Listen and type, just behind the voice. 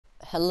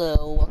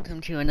Hello, welcome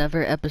to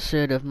another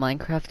episode of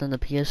Minecraft on the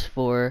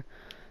PS4.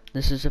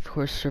 This is of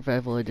course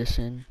Survival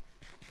Edition.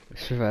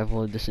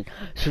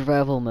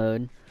 Survival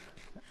mode.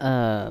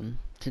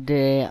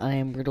 Today I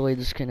am really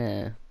just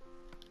gonna,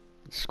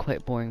 it's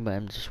quite boring, but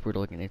I'm just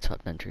really gonna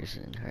top entries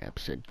in the entire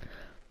episode.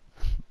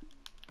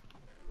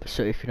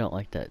 So if you don't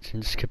like that,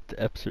 then skip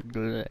the episode and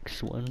go to the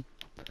next one.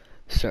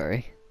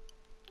 Sorry.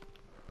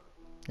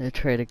 I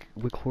try to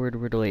record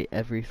literally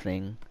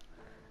everything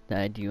that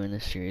I do in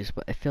this series,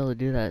 but I fail to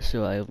do that,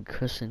 so I will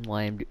question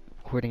why I'm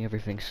recording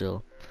everything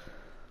still.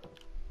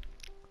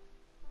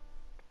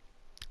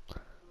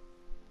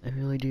 I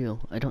really do.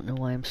 I don't know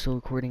why I'm still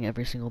recording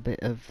every single bit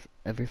of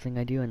everything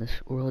I do in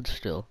this world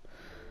still.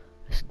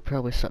 I should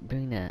probably stop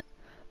doing that,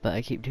 but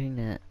I keep doing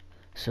that.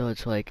 So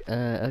it's like,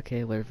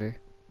 okay, whatever.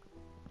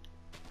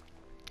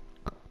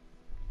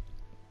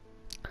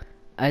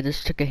 I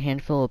just took a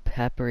handful of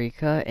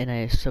paprika and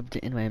I shoved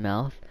it in my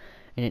mouth,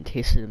 and it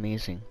tasted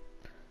amazing.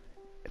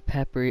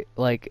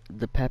 Like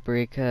the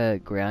paprika,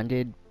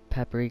 grounded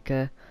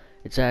paprika,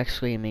 it's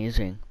actually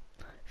amazing.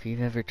 If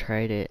you've ever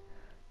tried it,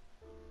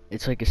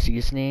 it's like a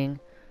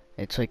seasoning.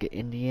 It's like an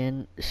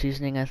Indian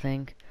seasoning, I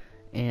think,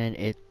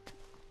 and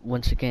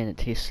once again, it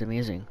tastes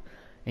amazing.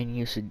 And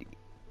you should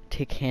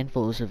take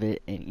handfuls of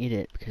it and eat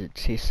it because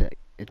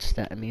it's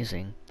that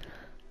amazing.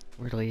 It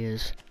really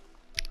is.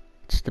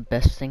 It's the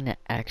best thing that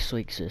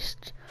actually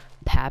exists.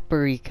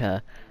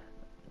 Paprika.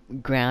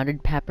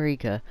 Grounded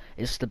paprika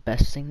is the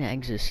best thing that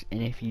exists,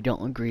 and if you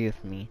don't agree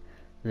with me,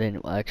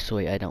 then well,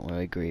 actually I don't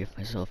really agree with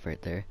myself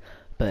right there.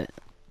 But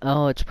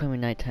oh, it's probably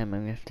nighttime. I'm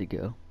gonna have to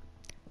go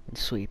and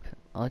sleep.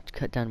 I'll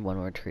cut down one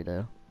more tree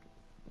though.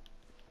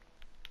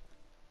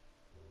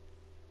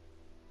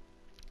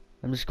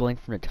 I'm just going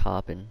from the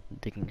top and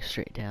digging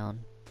straight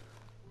down.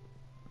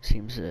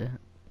 Seems a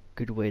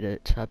good way to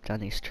chop down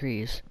these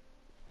trees,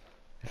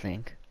 I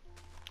think.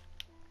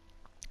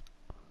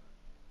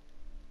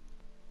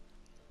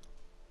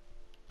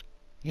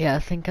 Yeah, I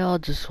think I'll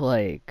just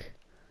like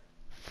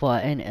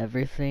flatten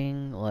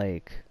everything,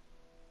 like,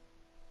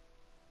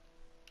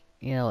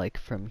 yeah, like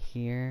from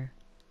here.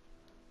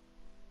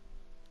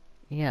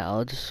 Yeah,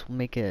 I'll just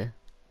make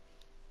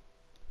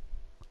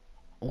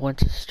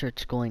once it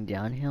starts going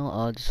downhill,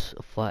 I'll just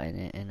flatten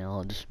it and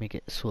I'll just make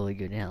it slowly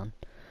go down.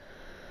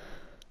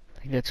 I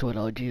think that's what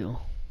I'll do.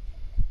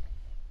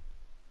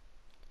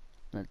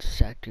 That's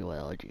exactly what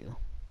I'll do,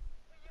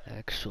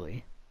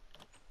 actually.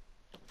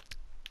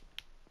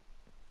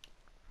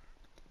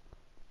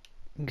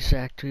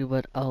 Exactly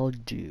what I'll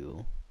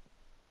do.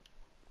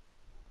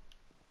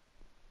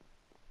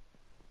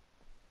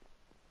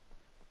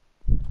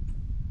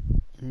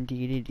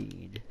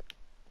 Indeed.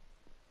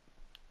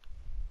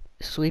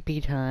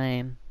 Sleepy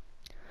time.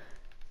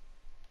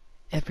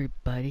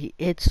 Everybody,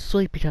 it's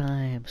sleepy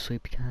time.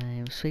 Sleepy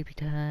time. Sleepy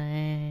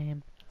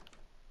time.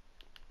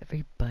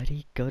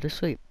 Everybody, go to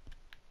sleep.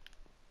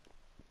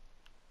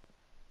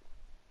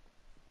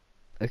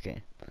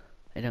 Okay.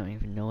 I don't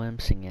even know what I'm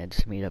singing. I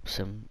just made up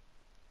some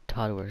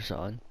toddler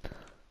song.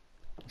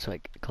 It's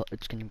like,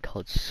 it's gonna be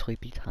called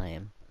Sleepy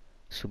Time.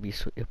 Sleepy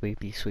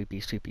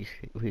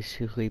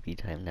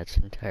time. That's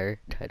the entire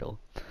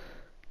title.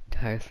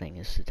 Entire thing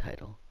is the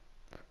title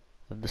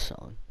of the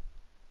song.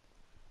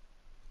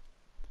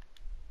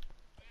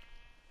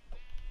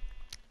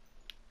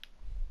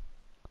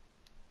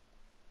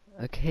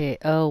 Okay,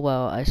 oh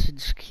well, I should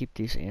just keep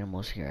these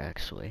animals here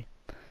actually.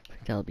 I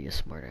think that'll be a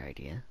smarter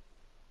idea.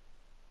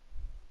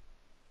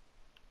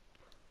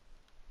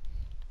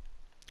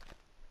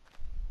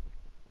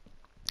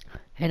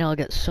 And I'll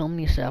get so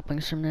many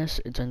saplings from this,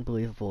 it's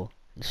unbelievable.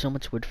 And so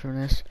much wood from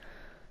this.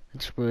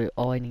 It's really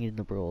all I need in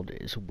the world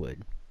is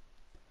wood.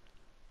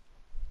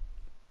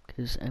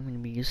 Because I'm going to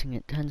be using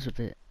it, tons of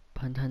it,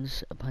 upon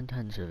tons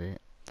of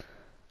it. I'll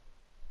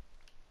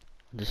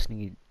just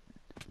need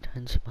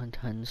tons upon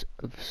tons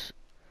of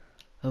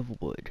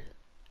wood.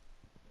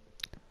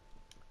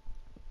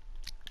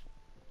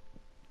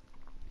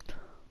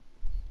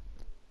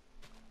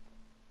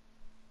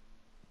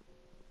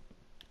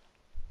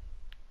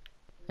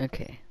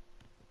 Okay.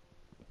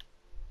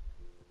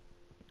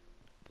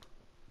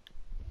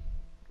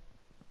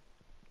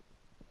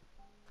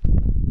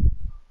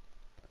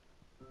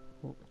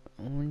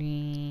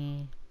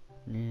 Only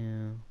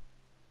no.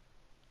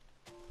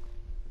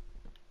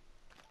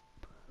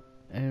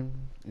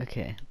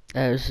 Okay.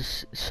 I was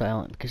just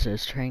silent because I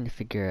was trying to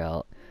figure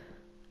out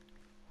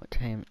what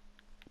time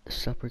to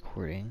stop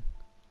recording,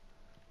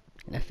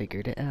 and I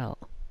figured it out.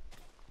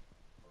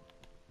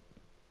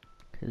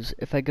 Because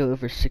if I go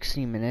over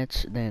 60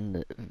 minutes,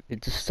 then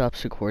it just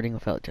stops recording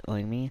without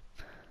telling me.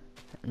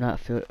 I'm not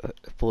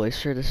fully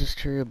sure this is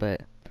true,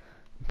 but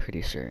I'm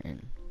pretty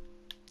certain.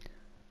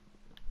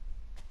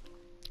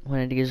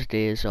 One of these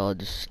days, I'll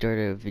just start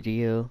a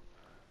video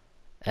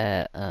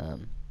at,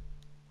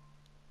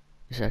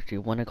 it's actually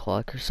 1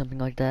 o'clock or something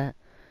like that,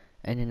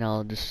 and then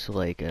I'll just,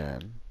 like,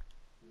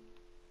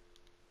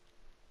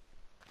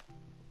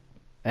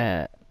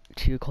 at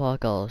 2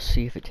 o'clock, I'll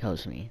see if it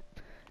tells me.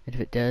 And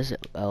if it does,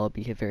 I'll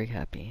be very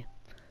happy.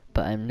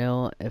 But I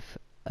know if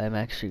I'm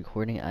actually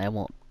recording, I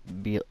won't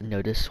be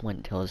notice when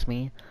it tells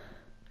me,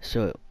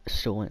 so it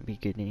still wouldn't be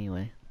good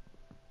anyway.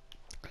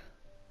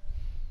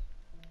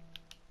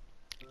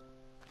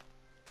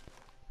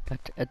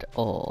 Not at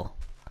all.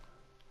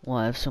 Well,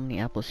 I have so many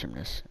apples from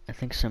this. I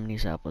think some of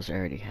these apples I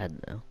already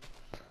had though.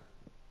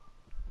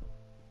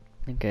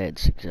 I think I had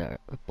 6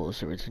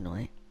 apples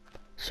originally,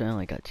 so I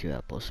only got 2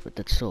 apples, but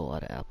that's still a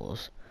lot of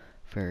apples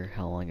for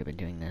how long I've been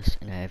doing this,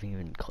 and I haven't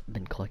even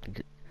been collecting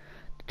the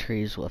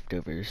trees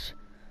leftovers.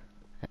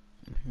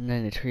 None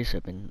of the trees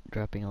have been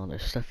dropping all their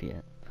stuff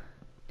yet.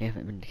 They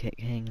haven't been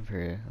decaying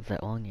for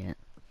that long yet.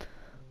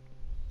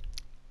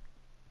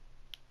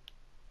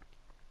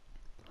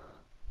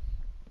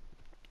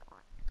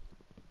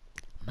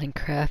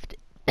 Minecraft,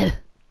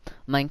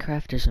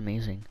 Minecraft is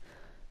amazing.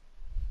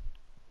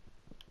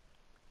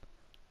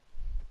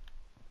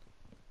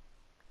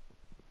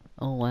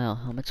 Oh wow,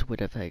 how much wood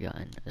have I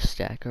gotten? A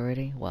stack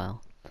already?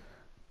 Wow.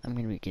 I'm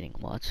gonna be getting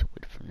lots of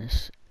wood from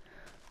this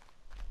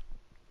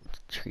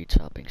tree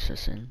chopping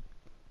session.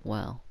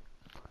 Wow.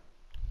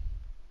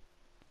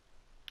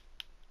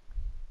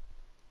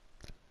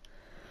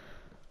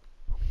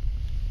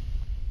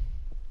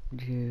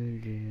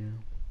 Doo-doo.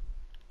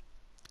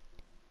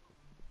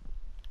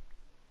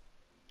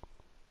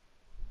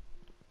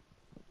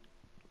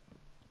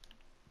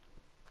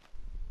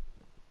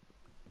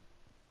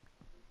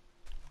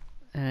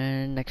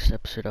 And next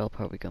episode I'll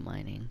probably go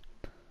mining.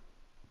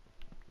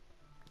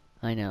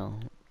 I know.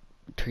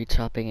 Tree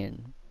chopping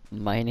and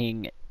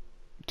mining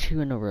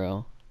 2 in a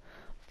row.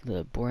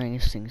 The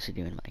boringest things to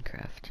do in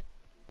Minecraft.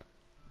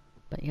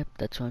 But yep,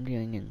 that's what I'm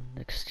doing in the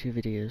next 2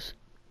 videos.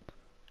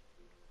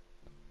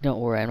 Don't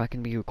worry, I'm not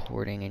gonna be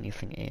recording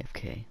anything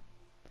AFK.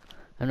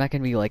 I'm not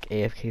gonna be like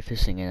AFK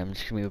fishing and I'm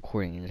just gonna be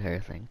recording the entire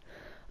thing.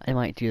 I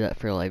might do that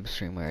for a live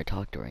stream where I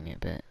talk during it,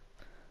 but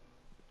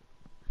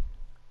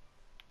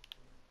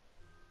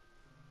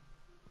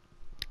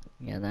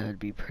yeah, that would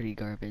be pretty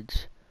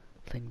garbage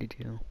thing to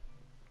do.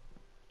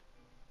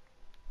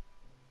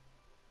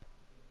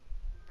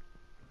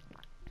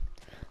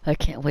 I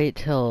can't wait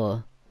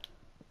till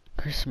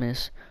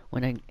Christmas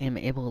when I am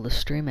able to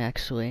stream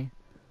actually,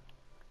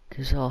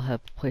 because I'll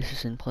have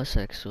PlayStation Plus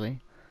actually,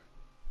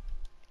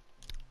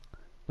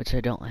 which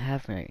I don't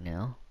have right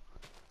now.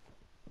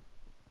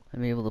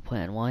 I'm able to play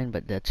online,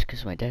 but that's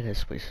because my dad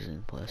has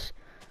PlayStation Plus.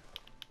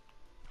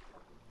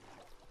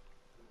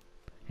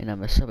 And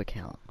I'm a sub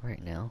account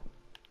right now.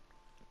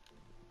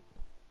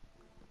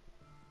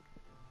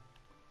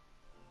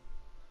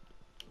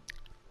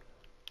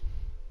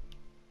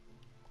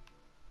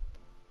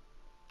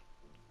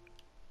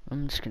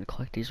 I'm just gonna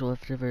collect these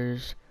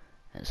leftovers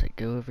as I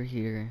go over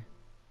here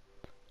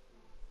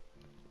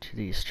to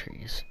these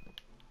trees.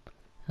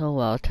 Oh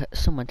wow,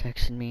 someone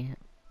texted me.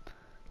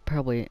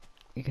 Probably,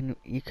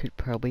 you could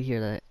probably hear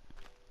that.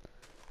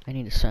 I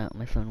need to silence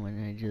my phone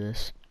when I do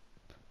this.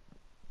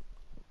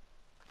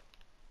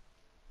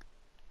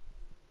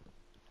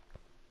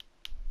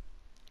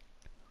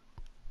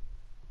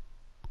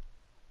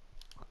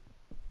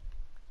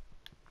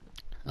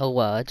 Oh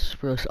wow, I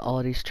just realized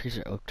all these trees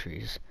are oak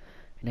trees.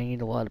 And I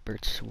need a lot of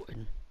birch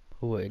wood.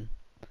 How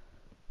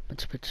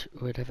much birch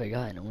wood have I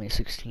gotten? Only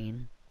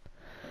 16.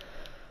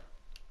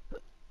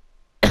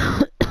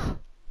 I'm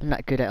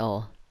not good at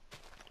all.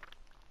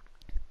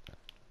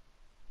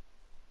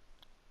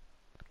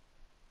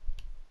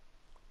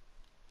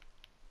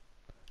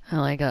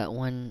 Oh, I got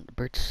 1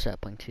 birch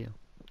sapling too.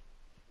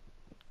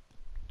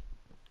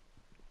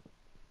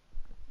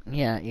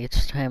 Yeah,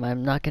 each time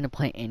I'm not gonna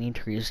plant any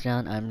trees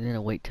down. I'm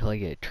gonna wait till I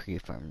get a tree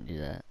farm to do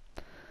that.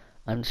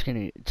 I'm just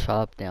gonna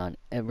chop down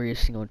every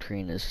single tree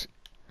in this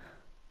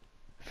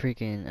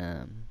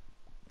freaking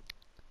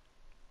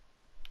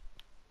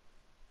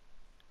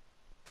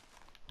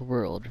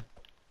world.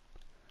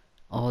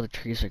 All the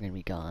trees are gonna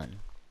be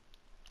gone.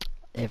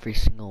 Every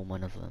single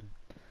one of them.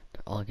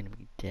 They're all gonna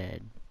be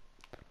dead.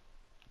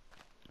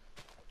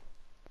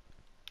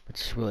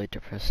 It's really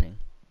depressing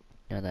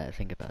now that I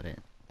think about it.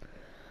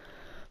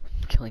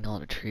 Killing all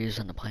the trees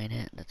on the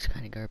planet, that's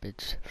kind of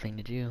garbage thing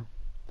to do,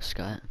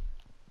 Scott.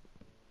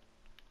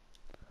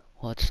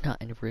 Well, it's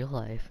not in real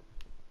life.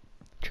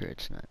 True,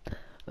 it's not.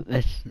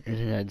 And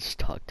then I just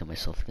talked to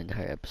myself the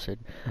entire episode,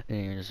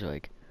 and you're just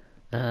like,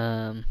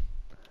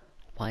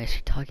 why is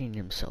he talking to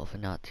himself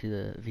and not to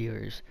the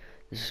viewers?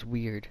 This is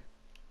weird.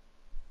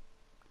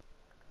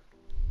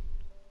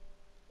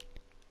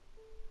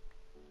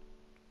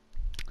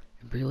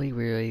 Really,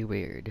 really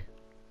weird.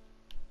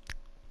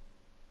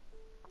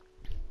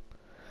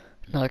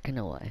 Not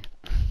gonna lie.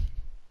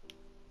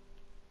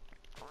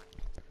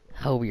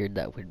 How weird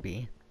that would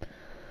be.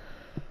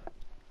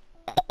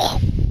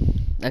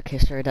 Okay,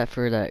 sorry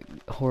for that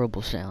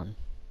horrible sound.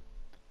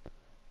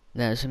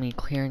 That is me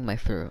clearing my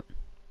throat.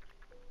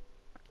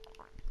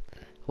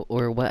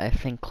 Or what I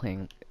think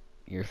clearing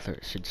your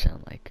throat should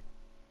sound like.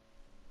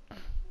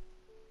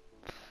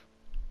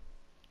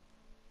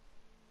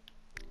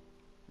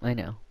 I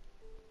know.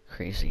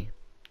 Crazy.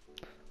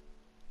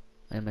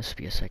 I must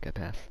be a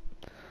psychopath.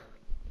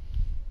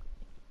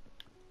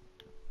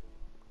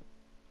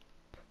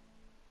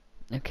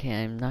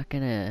 Okay, I'm not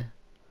gonna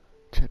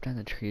chop down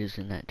the trees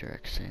in that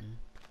direction.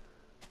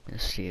 I'm gonna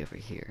stay over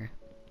here,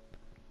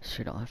 so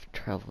we don't have to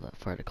travel that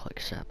far to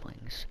collect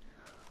saplings.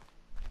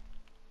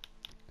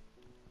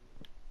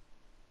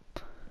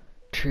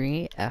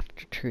 Tree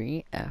after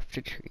tree after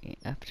tree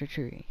after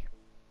tree.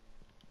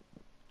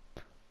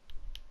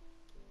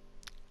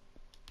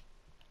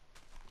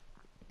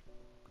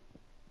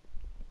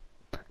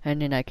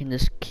 And then I can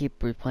just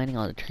keep replanting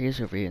all the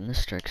trees over here in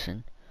this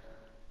direction.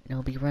 And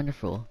it'll be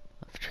wonderful.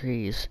 Of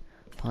trees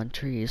upon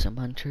trees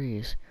upon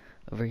trees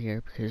over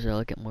here, because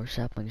I'll get more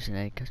saplings and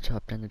I can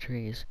chop down the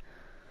trees.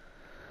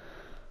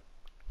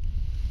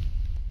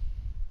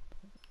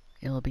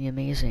 It'll be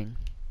amazing.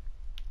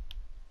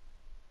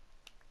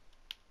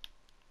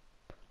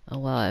 Oh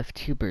wow, I have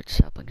 2 birch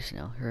saplings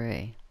now.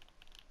 Hooray.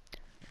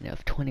 And I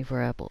have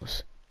 24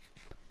 apples.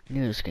 I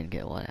knew I was gonna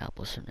get a lot of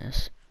apples from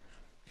this.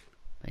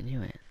 I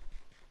knew it.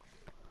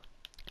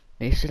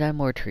 They should add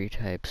more tree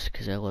types,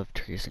 because I love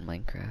trees in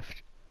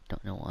Minecraft.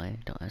 Don't know why,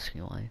 don't ask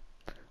me why.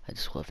 I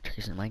just love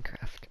trees in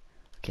Minecraft.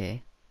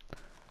 Okay.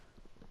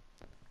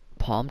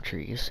 Palm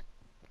trees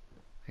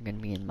are gonna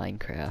be in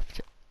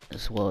Minecraft,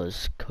 as well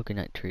as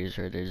coconut trees,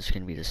 or they're just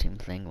gonna be the same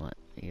thing, what,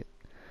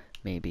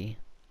 maybe.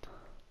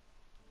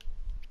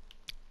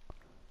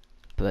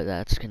 But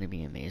that's gonna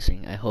be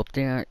amazing. I hope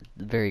they aren't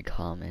very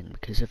common,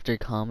 because if they're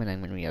common,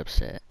 I'm gonna be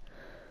upset.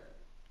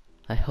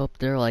 I hope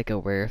they're like a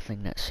rare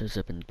thing that shows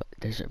up in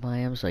desert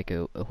biomes, like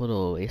a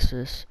little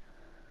oasis,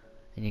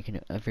 and you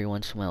can every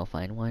once in a while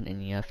find one,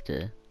 and you have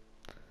to,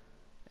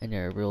 and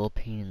they're a real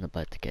pain in the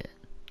butt to get.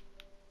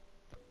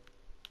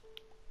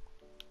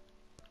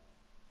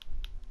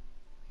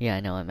 Yeah, I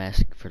know, I'm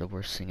asking for the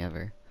worst thing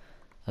ever.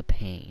 A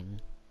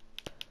pain.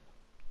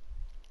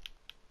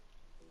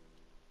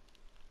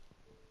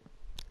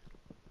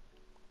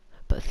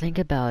 But think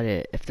about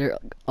it, if they're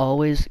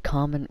always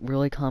common,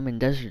 really common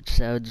deserts,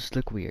 that would just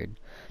look weird.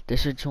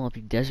 Deserts won't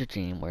be deserts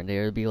anymore, they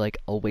would be like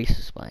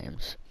oasis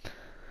biomes.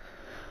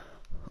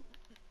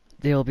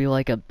 They'll be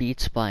like a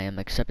beach biome,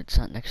 except it's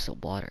not next to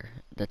water.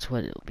 That's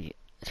what it'll be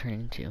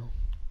turning into.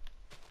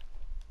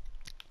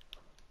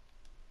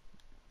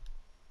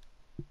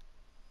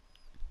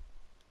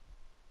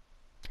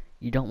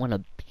 You don't want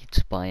a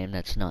beach biome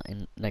that's not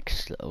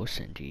next to the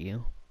ocean, do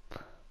you?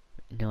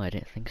 No, I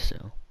didn't think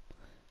so.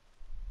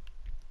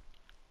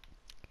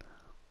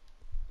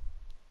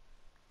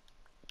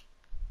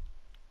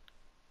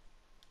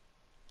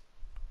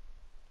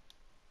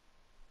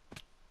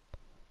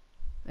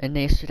 And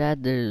they should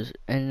add those,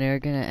 and they're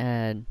gonna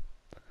add,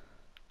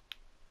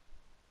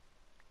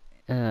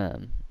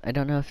 I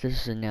don't know if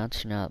this is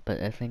announced or not, but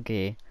I think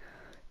a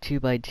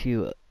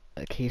 2x2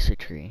 acacia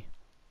tree.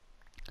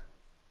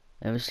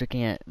 I was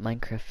looking at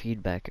Minecraft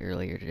feedback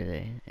earlier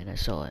today, and I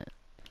saw it.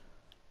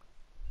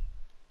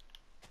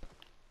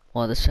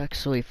 Well, this is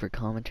actually for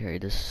commentary,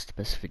 this is the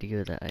best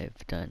video that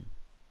I've done.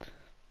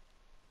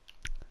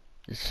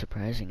 It's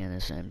surprising, and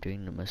as I'm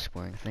doing the most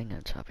boring thing,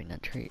 I'm chopping down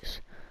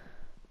trees.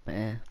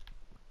 But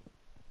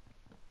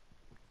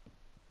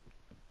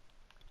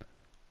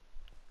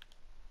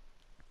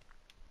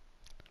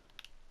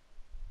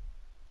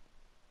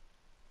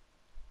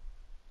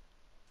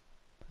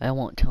I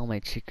won't tell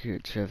my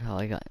secrets of how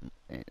I got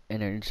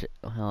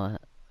how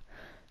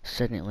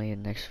suddenly the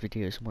next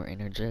video is more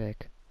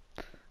energetic.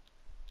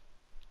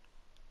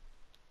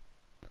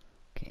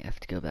 Okay, I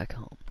have to go back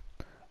home.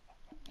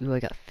 Ooh,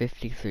 I got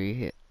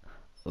 53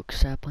 oak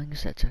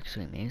saplings, that's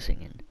actually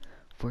amazing, and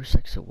 4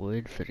 sticks of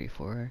wood,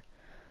 34.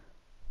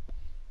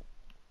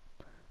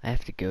 I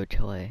have to go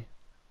till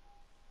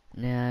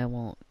nah, I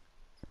won't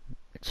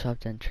chop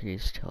down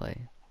trees till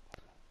I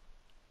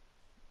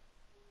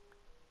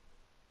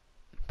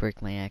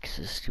break my axe.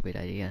 Is a stupid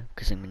idea,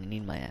 because I'm gonna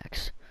need my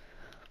axe.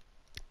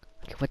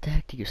 Okay, what the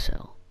heck do you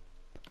sell?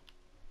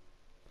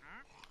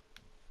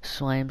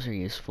 Slimes are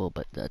useful,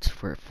 but that's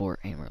for 4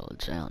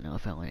 emeralds. I don't know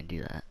if I want to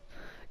do that.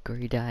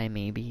 Gray dye,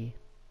 maybe.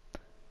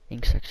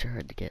 Insects are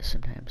hard to get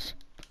sometimes.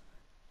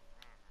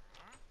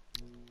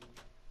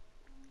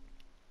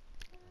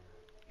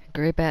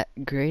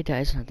 Gray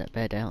dye's not that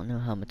bad. I don't know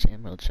how much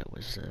emeralds that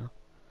was, though.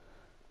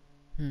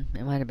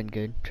 It might have been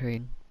good.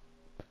 Trade.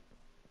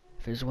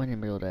 If there's 1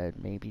 emerald, I'd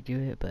maybe do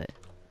it, but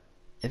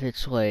if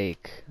it's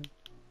like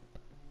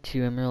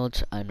 2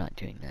 emeralds, I'm not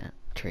doing that.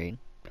 Trade.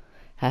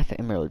 Half an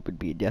emerald would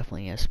be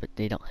definitely yes, but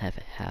they don't have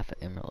half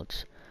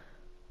emeralds.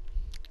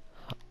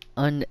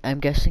 I'm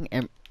guessing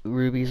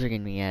rubies are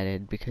gonna be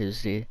added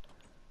because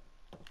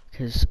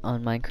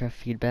on Minecraft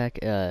feedback,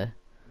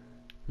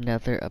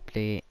 another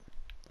update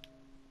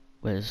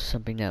was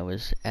something that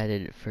was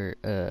added for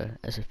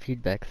as a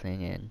feedback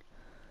thing, and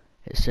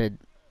it said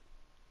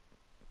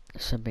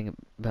something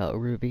about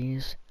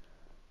rubies,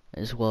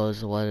 as well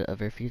as a lot of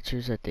other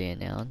features that they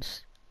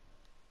announced.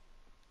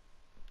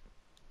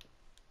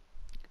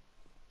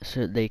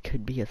 So they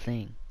could be a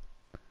thing.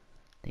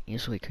 They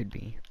easily could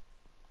be.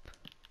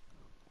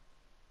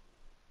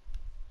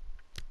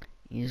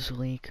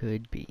 Easily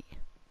could be.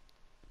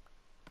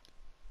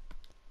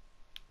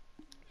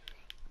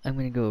 I'm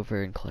gonna go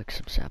over and collect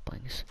some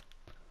saplings.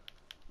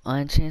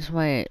 I changed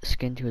my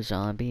skin to a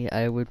zombie.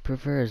 I would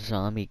prefer a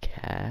zombie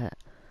cat,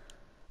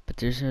 but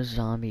there's no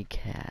zombie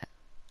cat.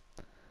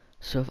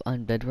 So if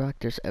on Bedrock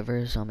there's ever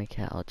a zombie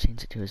cat, I'll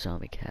change it to a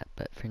zombie cat,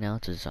 but for now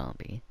it's a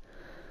zombie.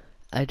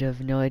 I'd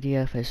have no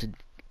idea if I should...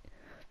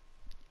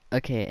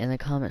 Okay, in the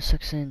comment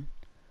section,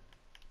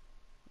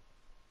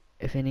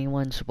 if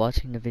anyone's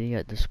watching the video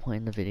at this point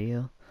in the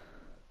video,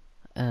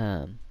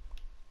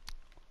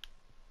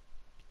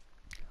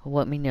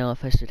 let me know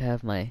if I should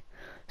have my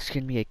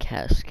skin be a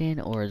cat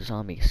skin or a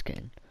zombie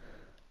skin.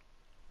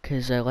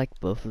 Cause I like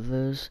both of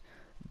those,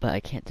 but I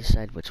can't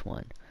decide which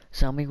one.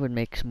 Zombie would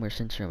make more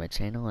sense for my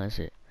channel as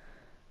it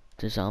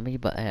to zombie,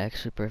 but I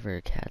actually prefer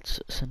cats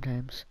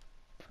sometimes.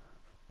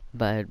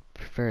 But I'd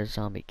prefer a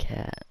zombie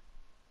cat.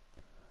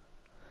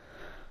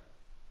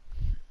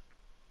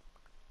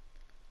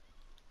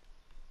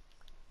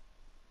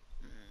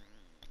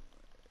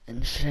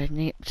 And should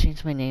I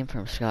change my name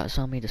from Scott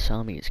Zombie to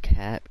Zombie's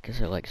Cat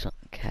because I like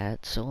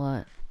cats a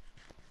lot?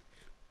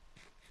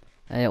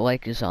 I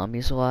like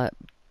zombies a lot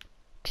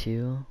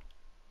too,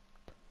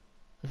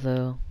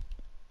 though.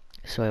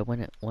 So I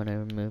wouldn't want to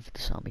remove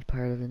the zombie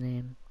part of the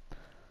name.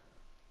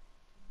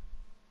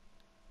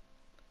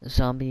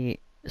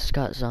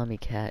 Scott Zombie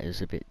Cat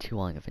is a bit too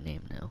long of a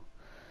name though,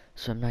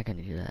 so I'm not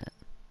gonna do that.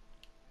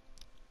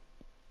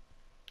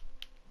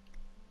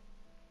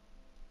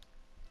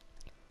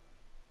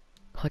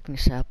 Collecting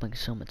saplings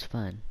so much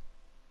fun.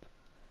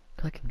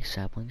 Collecting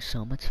saplings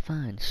so much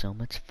fun, so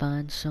much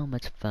fun, so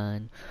much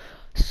fun,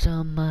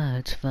 so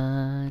much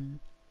fun.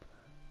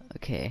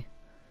 Okay.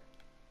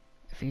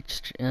 If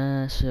each,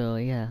 so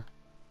yeah.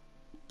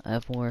 I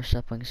have more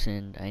saplings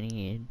than I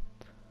need.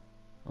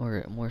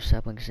 Or more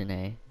saplings than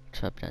I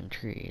chopped down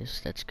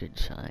trees. That's a good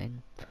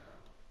sign.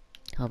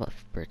 How about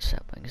birch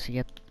saplings?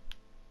 Yep.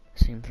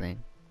 Same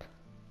thing.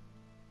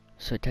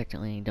 So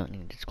technically you don't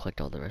need to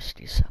collect all the rest of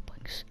these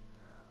saplings.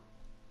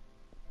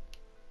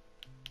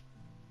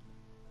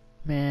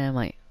 Man,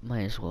 might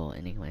as well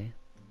anyway.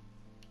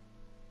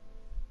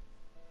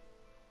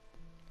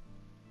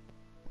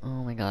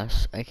 Oh my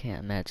gosh, I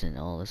can't imagine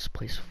all this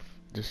place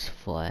just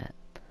flat.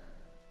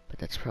 But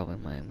that's probably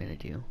what I'm gonna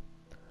do.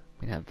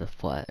 I'm gonna have the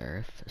flat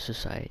earth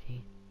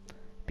society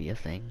be a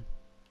thing.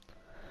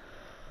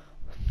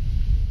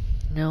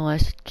 No, I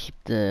should keep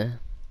the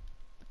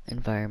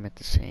environment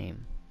the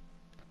same.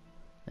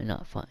 And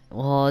not fine.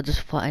 Well, I'll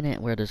just flatten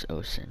it where there's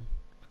ocean.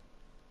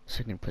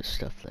 So I can put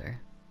stuff there.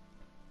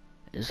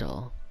 Is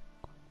all.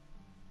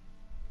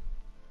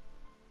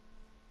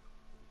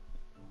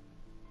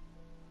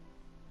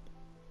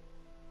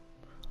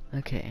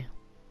 Okay.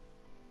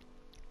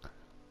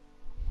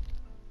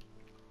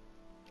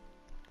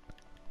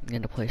 I'm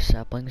gonna place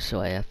saplings,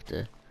 so I have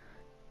to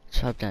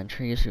chop down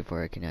trees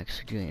before I can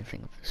actually do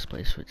anything with this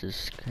place, which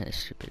is kind of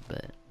stupid,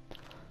 but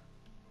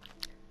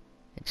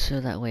it's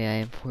so that way I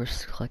am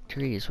forced to collect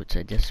trees, which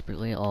I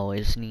desperately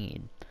always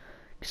need.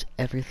 Because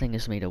everything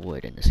is made of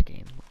wood in this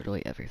game.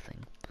 Literally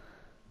everything.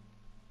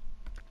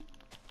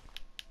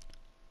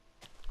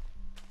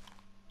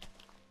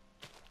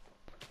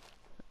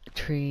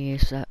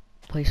 Trees,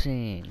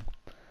 placing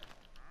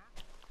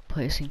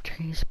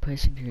trees,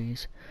 placing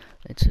trees.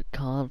 It's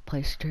called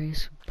placing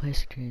trees,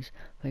 placing trees,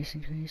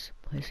 placing trees,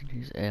 placing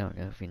trees. I don't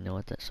know if you know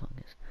what that song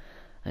is.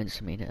 I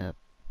just made it up.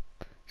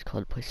 It's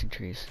called placing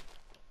trees.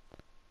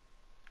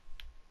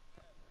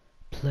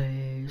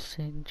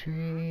 Placing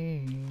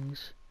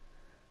trees.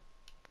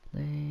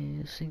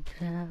 Placing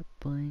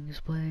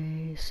saplings,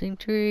 placing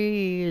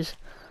trees.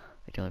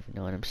 I don't even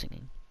know what I'm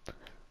singing.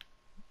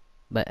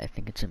 But I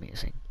think it's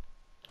amazing.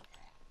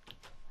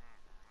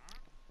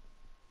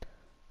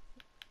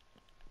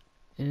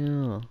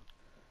 Ew.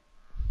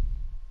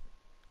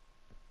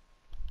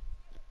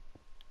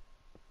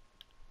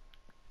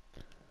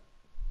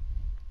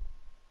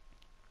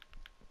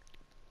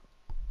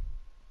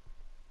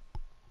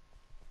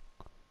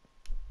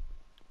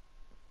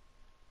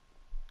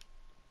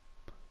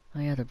 Oh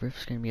yeah, the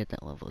roof's gonna be at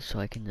that level, so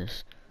I can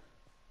just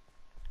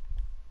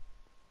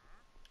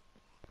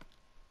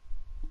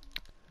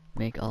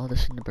make all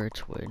this into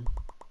birch wood.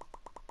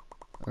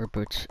 Or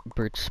birch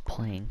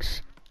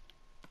planks.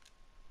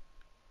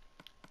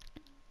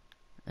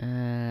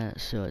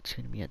 So it's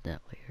gonna be at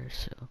that layer,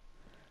 so.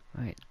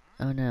 Right.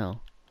 Oh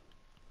no.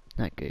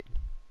 Not good.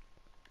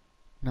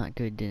 Not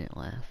good, didn't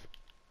laugh.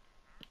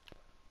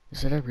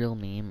 Is that a real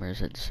meme, or is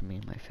that just a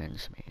meme my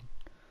friends made?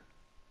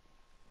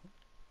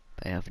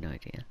 I have no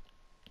idea.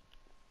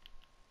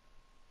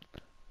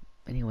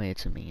 Anyway,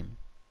 it's a meme.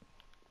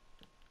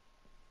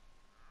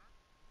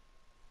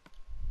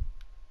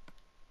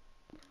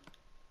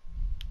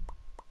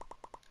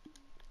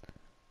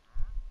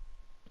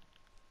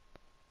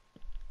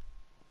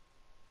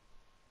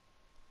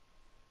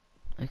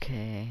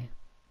 Okay.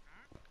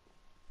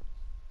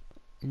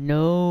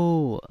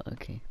 No!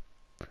 Okay.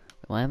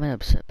 Why am I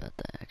upset about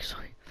that,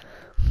 actually?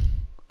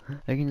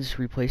 I can just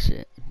replace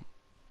it.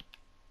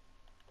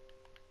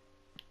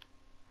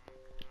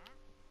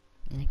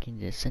 And I can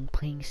just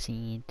unplace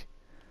it.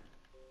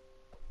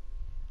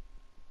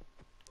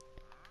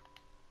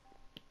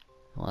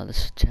 Wow,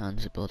 this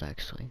town's built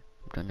actually.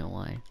 Don't know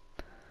why.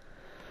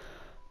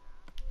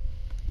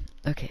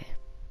 Okay.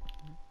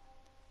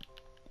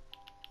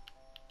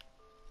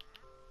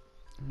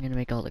 I'm gonna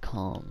make all the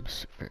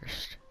columns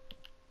first.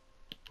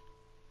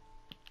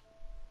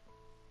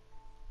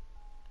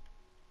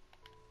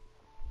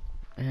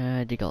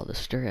 Dig all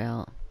this dirt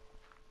out.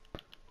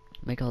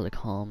 Make all the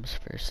columns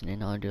first, and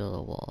then I'll do all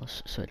the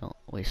walls so I don't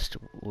waste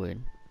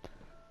wood.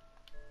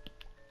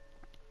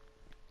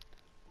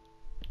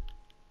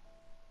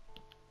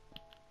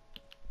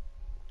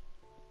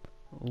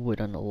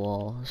 Wood on the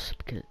walls,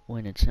 because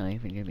when it's not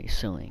even gonna be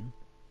sewing,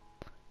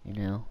 you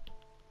know?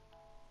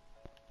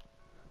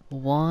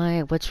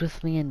 Why? What's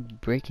with me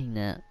and breaking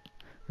that?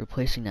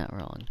 Replacing that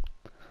wrong?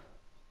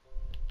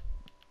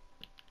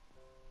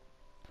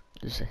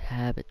 There's a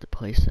habit to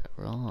place that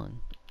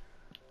wrong.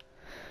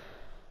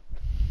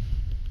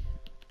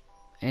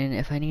 And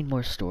if I need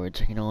more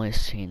storage, I can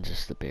always change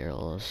just the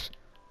barrels.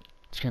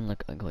 It's gonna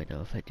look ugly though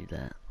if I do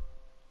that.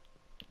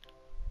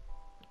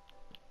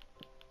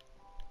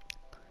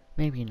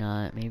 Maybe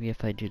not. Maybe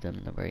if I do them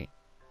in the right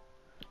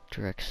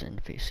direction,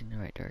 facing the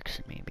right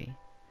direction, maybe.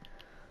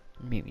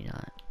 Maybe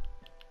not.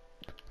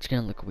 It's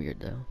gonna look weird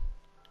though.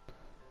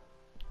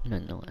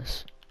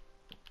 Nonetheless.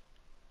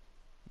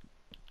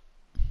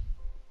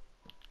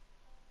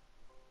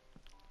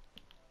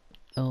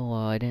 Oh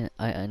wow,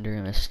 I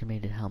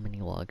underestimated how many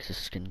logs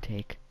this is gonna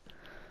take.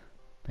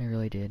 I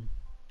really did.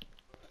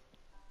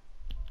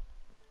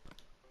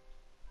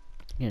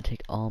 I'm gonna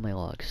take all my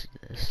logs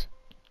to this.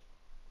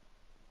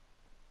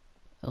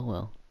 Oh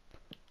well.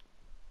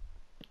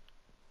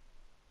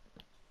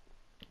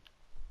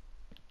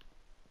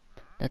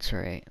 That's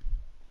alright.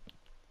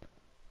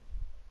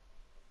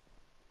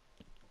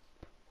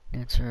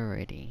 That's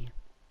alrighty.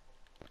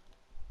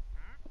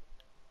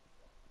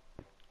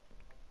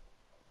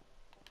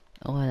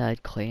 Oh, I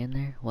had clay in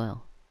there?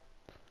 Wow.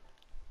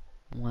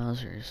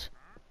 Wowzers.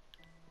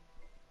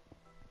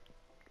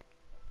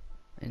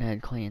 And I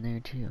had clay in there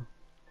too.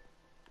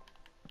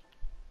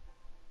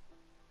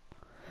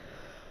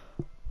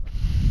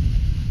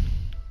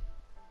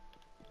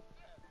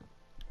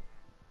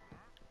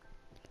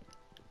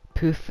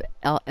 Poof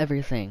out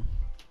everything.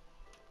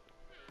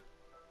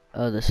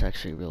 Oh, this is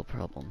actually a real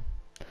problem.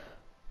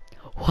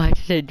 Why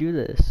did I do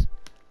this?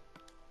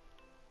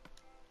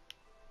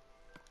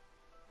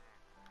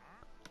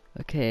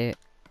 Okay,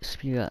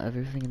 spew out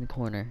everything in the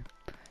corner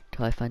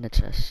till I find the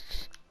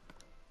chests.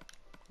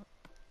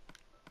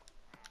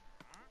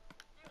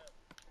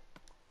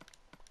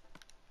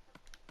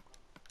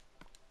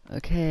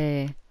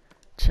 Okay,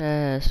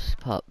 chest,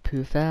 pop,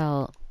 poof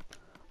out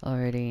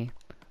already.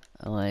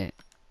 Oh, I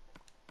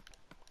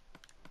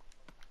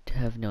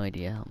have no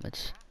idea how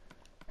much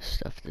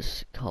stuff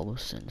this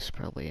cobblestone's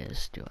probably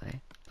is, do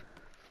I?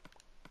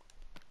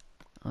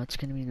 Oh, it's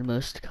gonna be the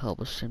most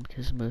cobblestone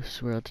because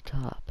most were at the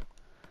top,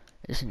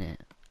 isn't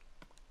it?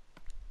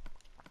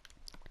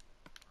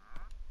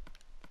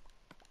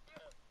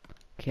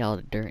 Okay, all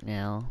the dirt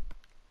now.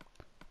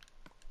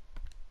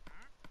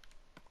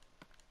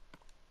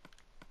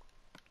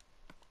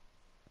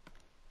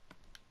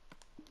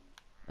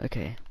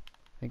 Okay,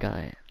 I got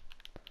it.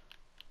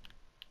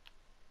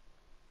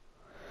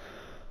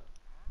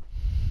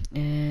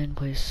 And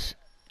place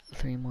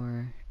 3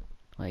 more,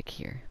 like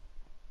here,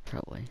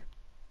 probably.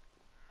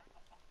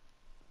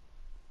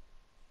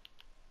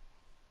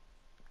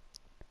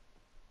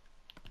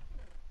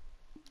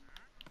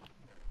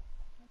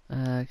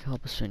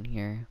 Cobblestone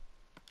here.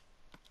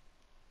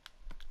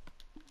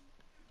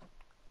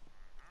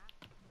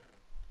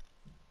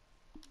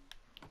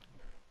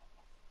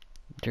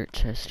 Dirt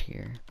chest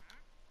here.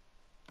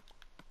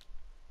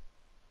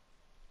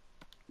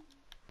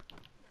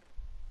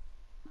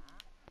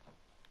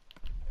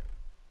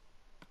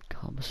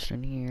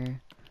 Cobblestone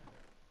here.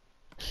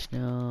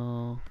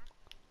 Snow.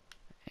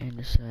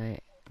 Andesite.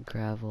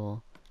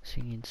 Gravel.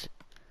 Seeds.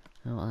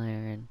 No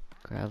iron.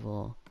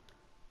 Gravel.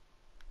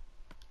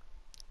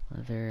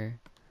 Leather.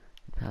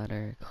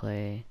 Powder.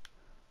 Clay.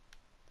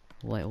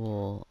 White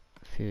wool.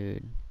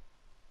 Food.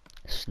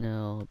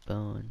 Snow.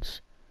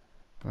 Bones.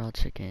 Raw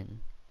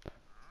chicken.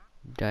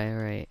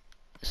 Diorite.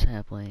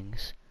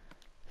 Saplings.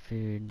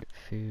 Food.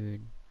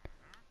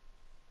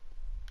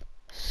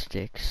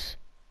 Sticks.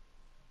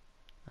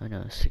 Oh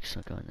no, sticks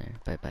don't go in there.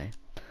 Bye bye.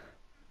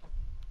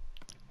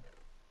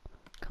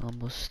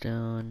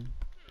 Cobblestone.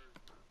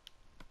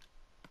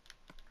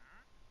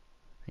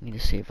 I need to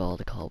save all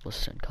the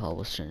cobblestone.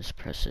 Cobblestone is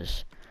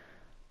precious.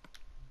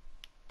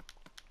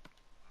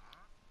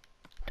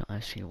 Don't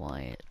ask me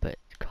why, but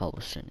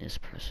cobblestone is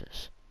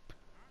precious.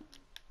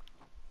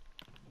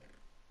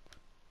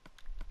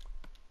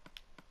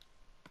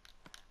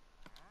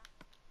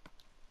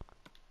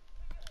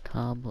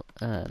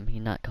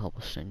 Not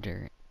cobblestone,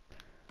 dirt.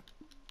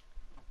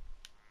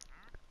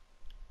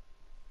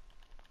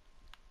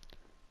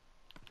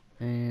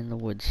 And the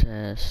wood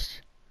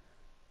chest.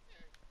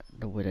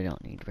 The wood I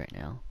don't need right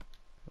now,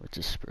 which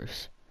is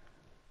spruce.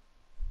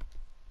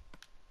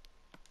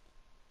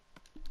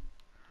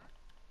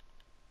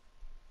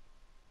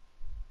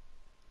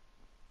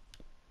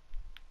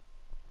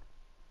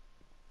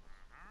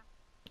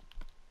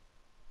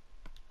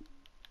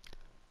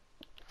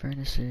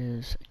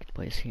 Furnaces I could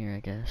place here, I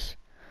guess.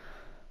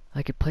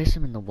 I could place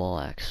them in the wall,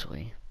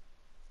 actually.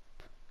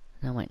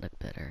 That might look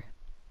better.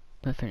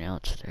 But for now,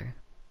 it's there.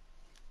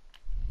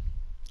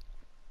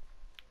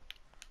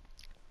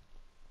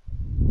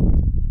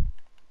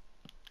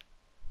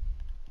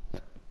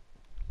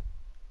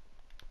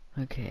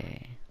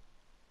 Okay.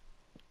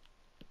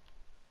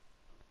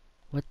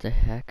 What the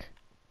heck?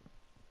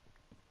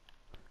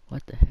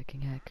 What the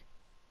hecking heck?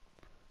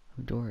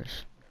 Oh,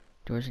 doors.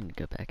 Doors need to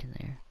go back in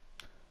there.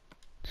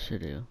 So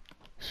do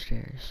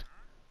stairs.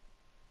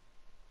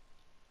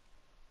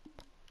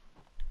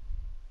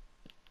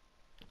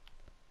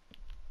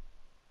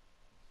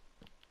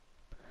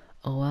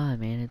 Oh wow, I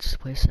managed to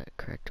place that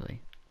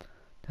correctly.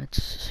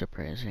 That's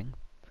surprising,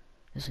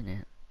 isn't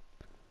it?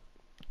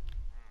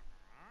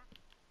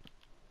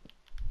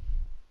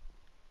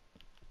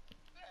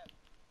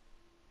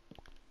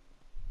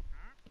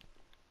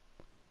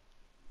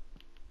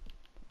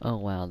 Oh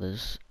wow,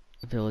 those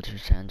villager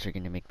sounds are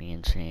gonna make me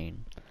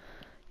insane.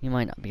 You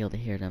might not be able to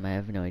hear them. I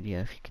have no idea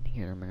if you can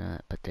hear them or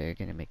not, but they're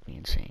gonna make me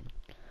insane.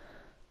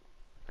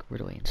 Like,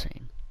 really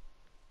insane.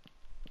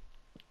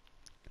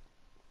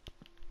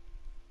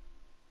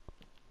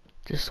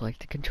 Just like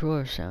the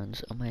controller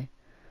sounds on my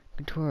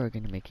controller are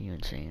gonna make you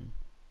insane.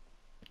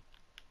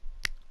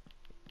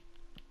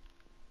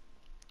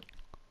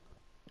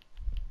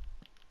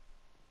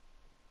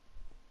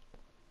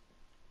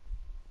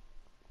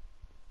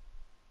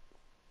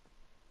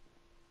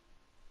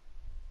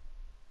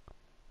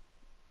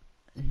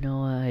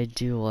 No, I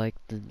do like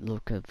the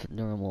look of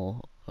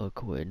normal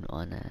oak wood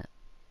on that.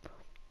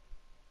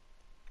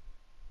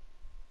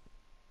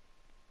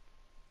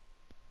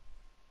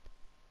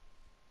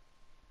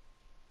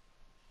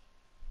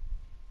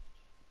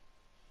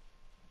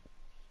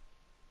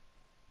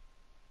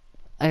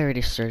 I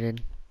already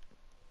started.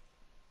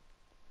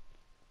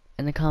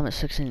 In the comment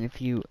section,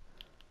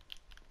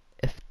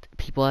 if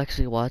people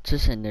actually watch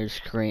this and they're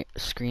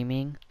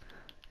screaming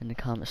in the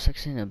comment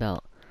section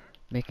about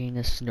making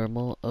this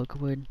normal oak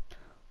wood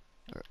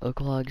or oak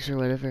logs or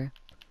whatever,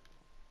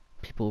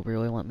 people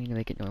really want me to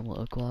make it normal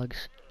oak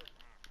logs,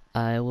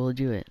 I will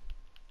do it.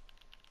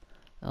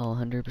 I'll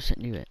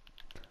 100% do it.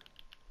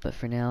 But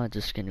for now, it's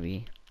just gonna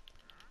be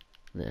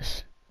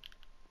this.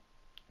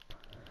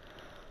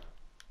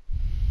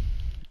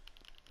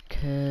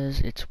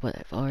 Because it's what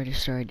I've already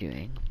started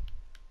doing.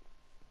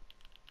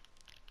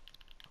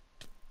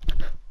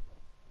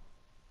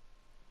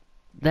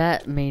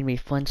 That made me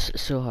flinch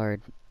so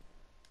hard.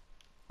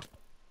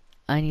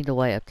 I need to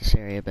light up this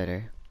area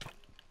better.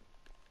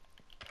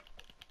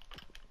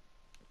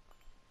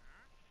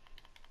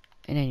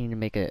 And I need to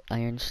make an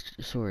iron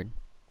sword.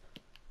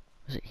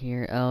 Was it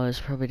here? Oh, it's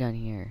probably down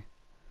here.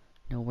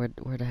 No, where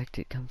the heck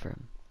did it come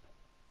from?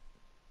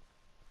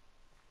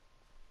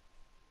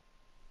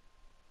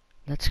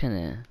 That's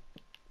gonna...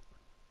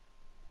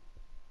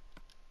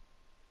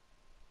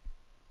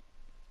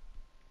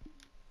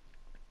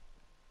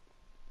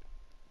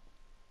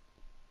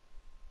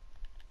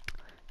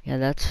 Yeah,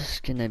 that's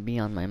just gonna be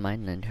on my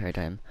mind the entire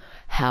time.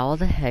 How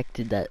the heck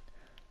did that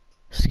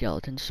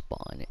skeleton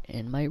spawn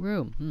in my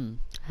room?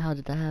 How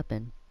did that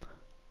happen?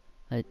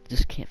 I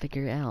just can't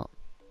figure it out.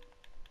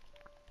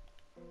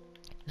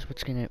 This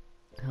is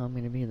how I'm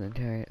gonna be the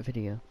entire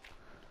video.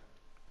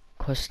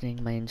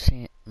 Questioning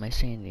my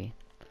sanity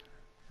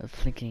of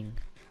thinking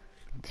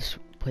this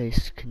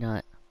place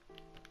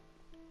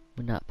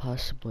would not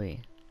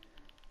possibly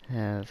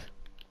have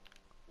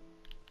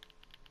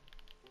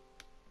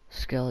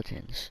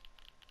skeletons.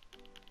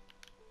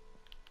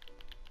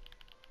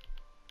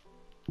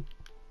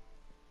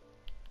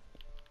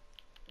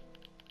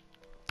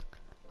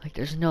 Like,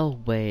 there's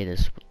no way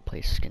this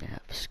place is gonna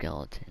have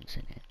skeletons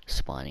in it,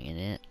 spawning in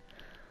it.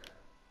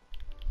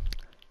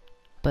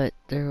 But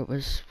there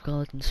was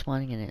skeletons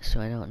spawning in it, so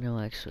I don't know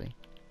actually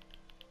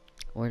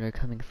where they're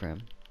coming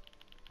from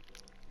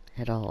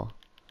at all.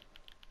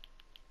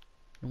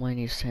 And one of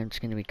these times it's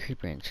gonna be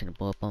creeper and it's gonna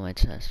blow up all my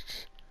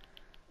chests.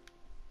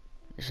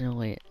 There's no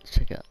way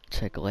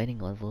it's like lighting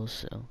levels,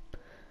 so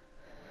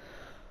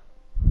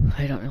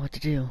I don't know what to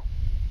do.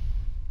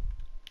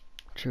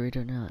 Truly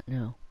do not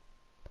know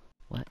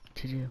what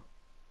to do.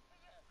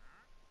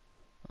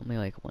 Only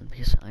like one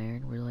piece of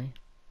iron, really?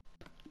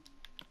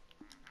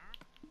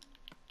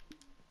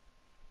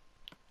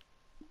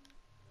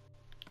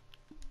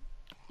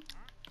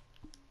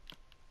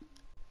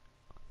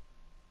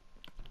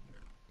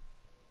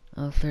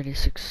 Oh,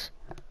 36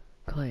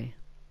 clay.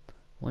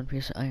 One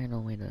piece of iron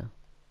only, though.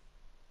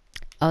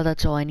 Oh,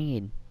 that's all I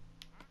need.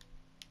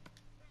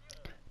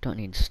 Don't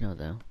need snow,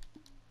 though.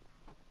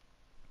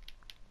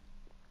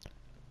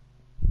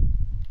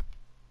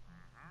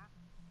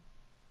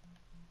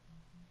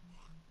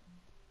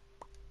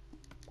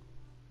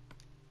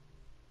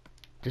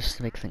 Just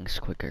to make things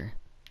quicker.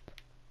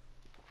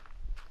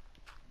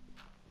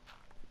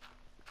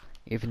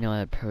 Even though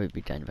I'd probably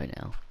be done by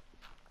now.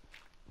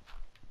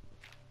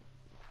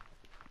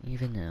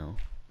 Even though.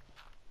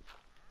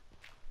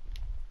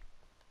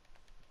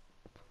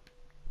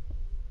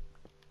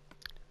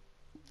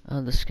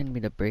 Oh, this is gonna be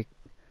the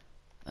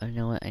I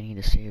know what, I need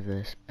to save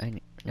this. You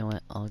know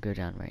what, I'll go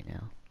down right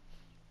now.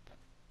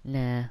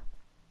 Nah.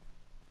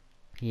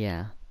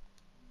 Yeah.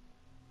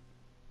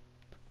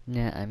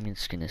 Nah, I'm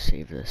just gonna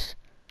save this.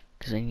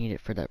 Because I need it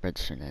for that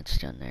redstone that's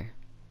down there.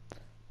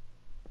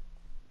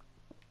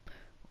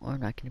 Or I'm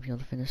not gonna be able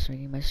to finish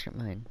reading my strip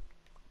mine.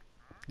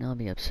 That'll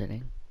be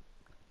upsetting.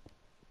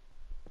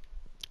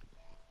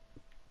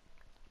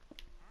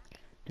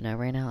 And I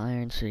ran out of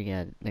iron, so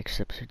yeah, next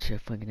episode's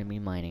definitely gonna be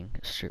mining,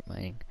 strip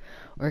mining.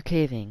 Or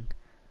caving.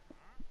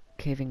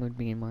 Caving would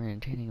be more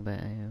entertaining,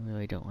 but I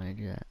really don't want to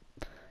do that.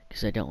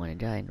 Because I don't want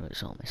to die and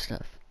lose all my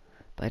stuff.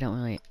 But I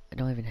don't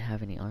even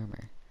have any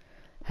armor.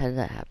 How did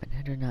that happen?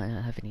 How did I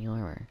not have any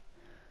armor?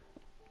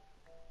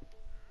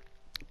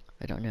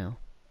 I don't know.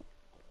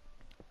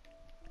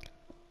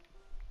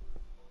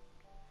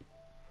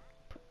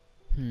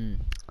 The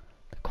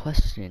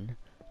question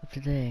of the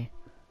day.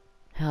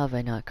 How have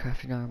I not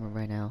crafted armor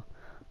right now?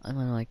 I'm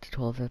on like the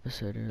 12th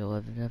episode or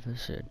 11th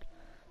episode.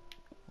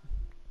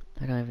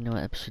 I don't even know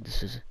what episode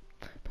this is.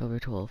 Probably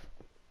 12.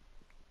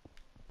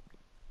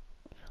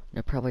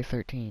 No, probably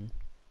 13.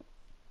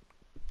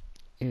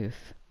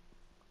 Oof.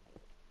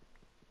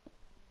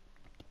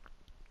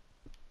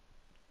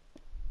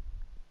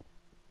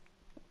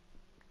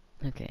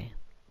 Okay.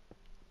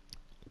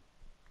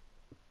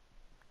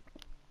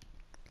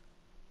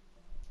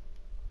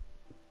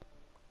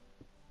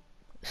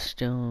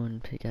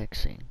 Stone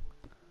pickaxing.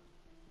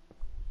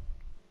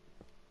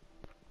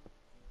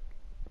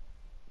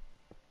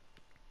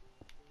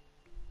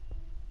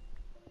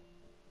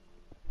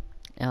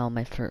 Ow,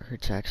 my throat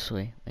hurts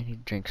actually. I need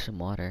to drink some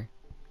water.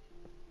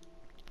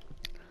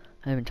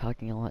 I've been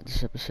talking a lot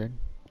this episode.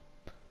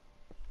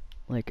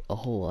 Like, a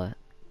whole lot.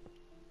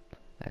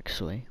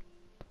 Actually.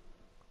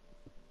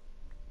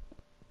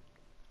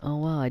 Oh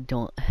wow, I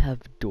don't have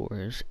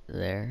doors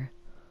there.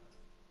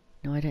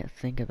 No, I didn't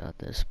think about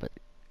this, but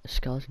a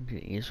skeleton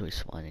could easily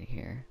spawn in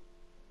here.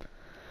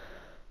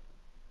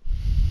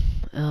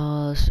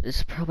 Oh,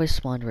 it's probably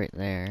spawned right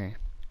there.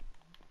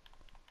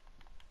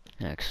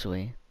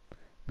 Actually.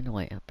 I'm gonna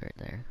light up right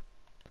there.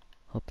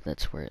 Hope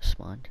that's where it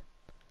spawned.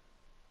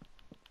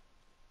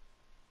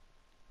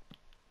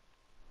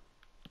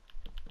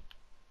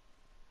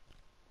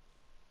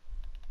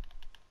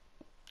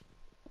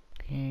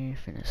 Okay,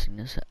 finishing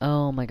this.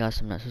 Oh my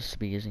gosh, I'm not supposed to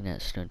be using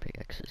that stone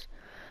pickaxes.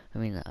 I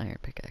mean the iron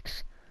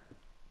pickaxe.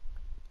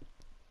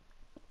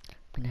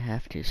 I'm gonna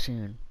have to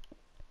soon,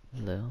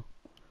 though.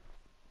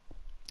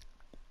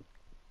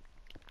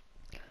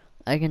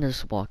 I can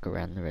just walk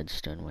around the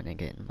redstone when I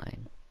get in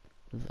mine,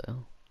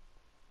 though.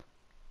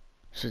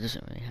 So it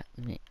doesn't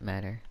really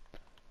matter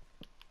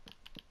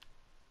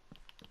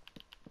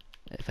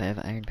if I have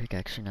iron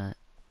pickaxe or not.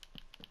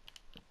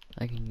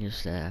 I can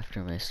use that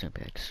after my stone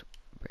pickaxe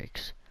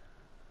breaks.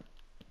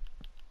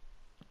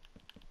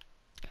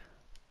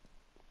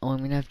 Oh, I'm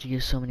gonna have to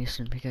use so many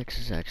stone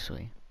pickaxes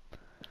actually.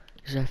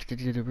 Because I have to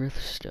do the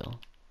roof still.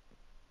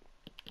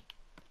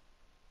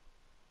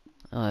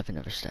 Oh, I have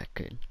another stack,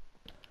 good.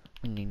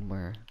 We need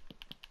more.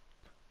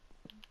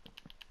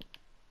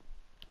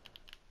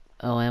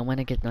 Oh, I want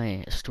to get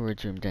my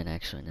storage room done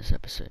actually in this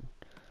episode.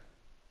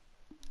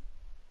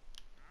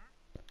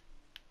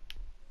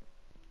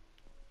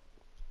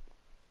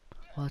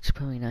 Well, it's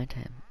probably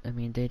nighttime. I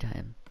mean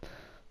daytime.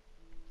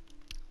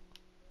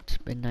 It's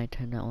been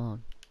nighttime that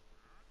long.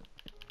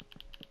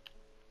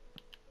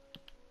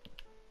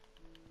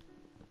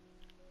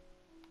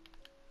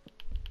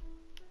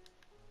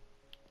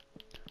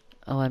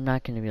 Oh, I'm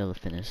not going to be able to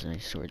finish my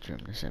storage room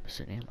this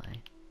episode, am I?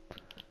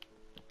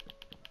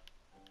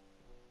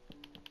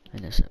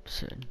 In this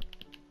episode.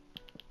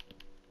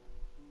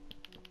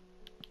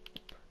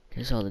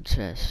 Here's all the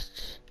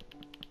chests.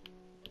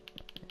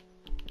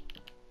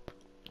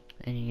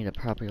 And you need to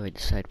properly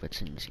decide what's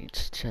in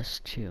each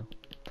chest too.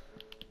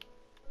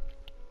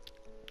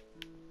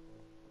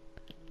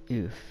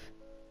 Oof.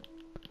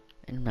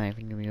 And I'm not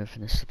even going to be able to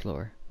finish the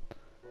floor.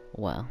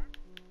 Wow.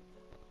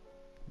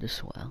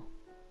 Just wow.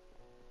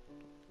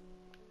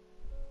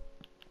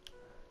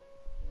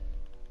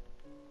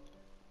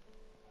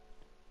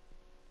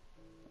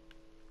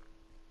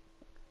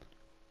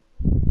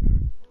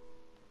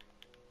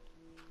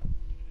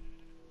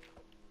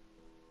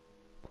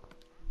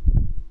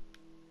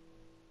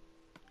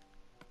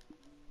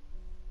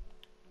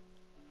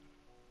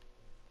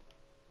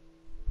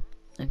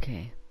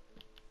 Okay.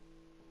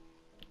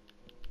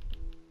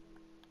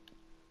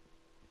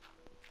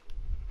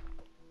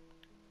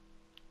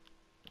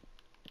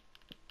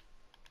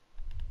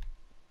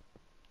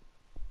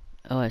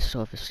 Oh, I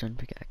still have a stone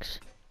pickaxe.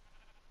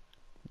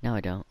 No,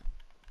 I don't.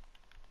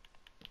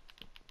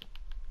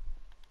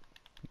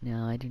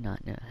 No, I do not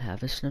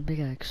have a stone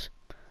pickaxe.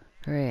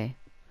 Hooray.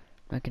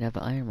 I'm not gonna have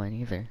an iron mine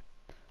either.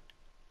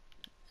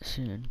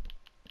 Soon.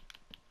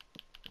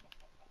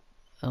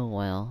 Oh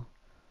well.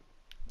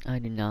 I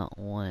do not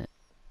want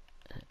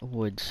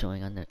wood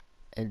showing on the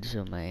edge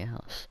of my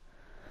house.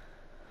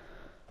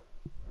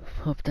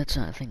 Hope that's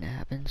not a thing that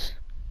happens.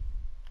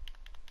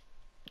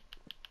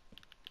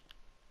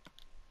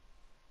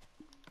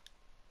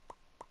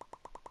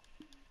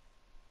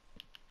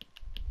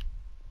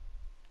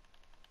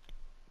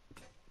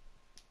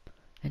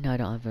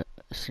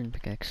 stone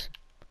pickaxe.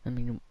 I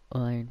mean,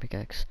 iron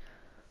pickaxe.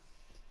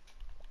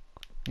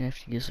 I have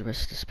to use the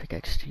rest of this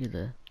pickaxe to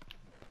the,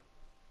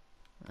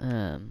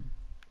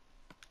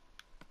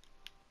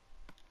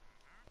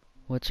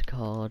 what's it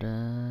called,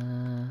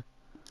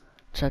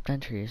 chop down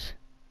trees.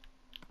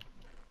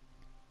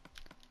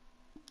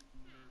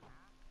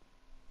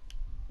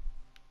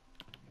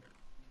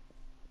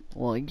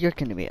 Well, you're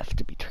gonna have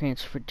to be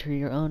transferred to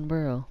your own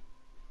burrow.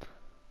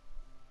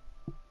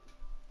 You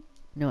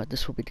know what,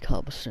 this will be the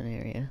cobblestone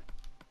area.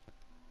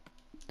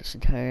 This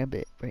entire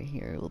bit right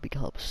here will be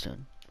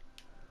cobblestone.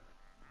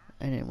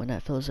 And then when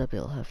that fills up,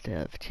 it'll have to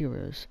have 2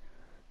 rows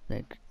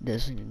that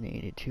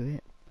designated to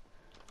it.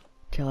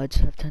 Till I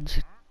just have tons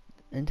of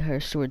entire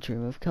storage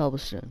room of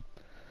cobblestone.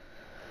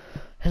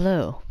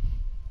 Hello.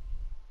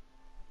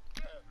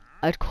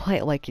 I'd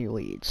quite like your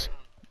weeds.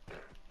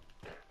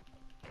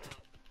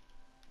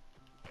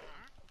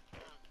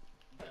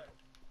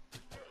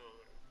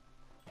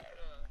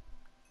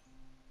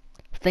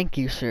 Thank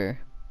you, sir.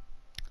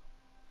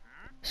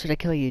 Should I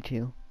kill you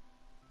too?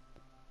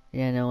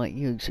 Yeah, no, what,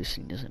 you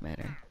existing doesn't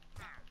matter.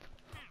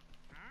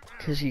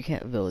 Because you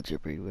can't village or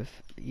breed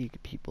with you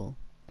people.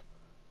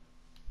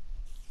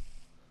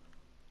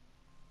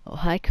 Oh,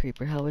 hi,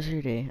 Creeper. How was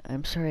your day?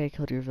 I'm sorry I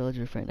killed your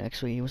villager friend.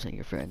 Actually, he wasn't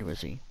your friend,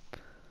 was he?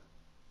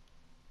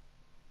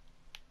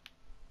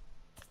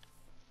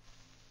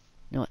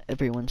 No,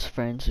 everyone's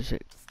friends, is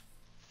it?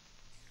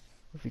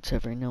 If it's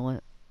ever, you know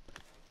what?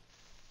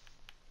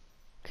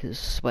 Because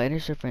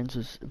spiders are friends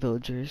with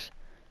villagers,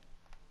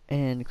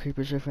 and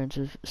creepers are friends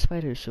with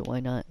spiders, so why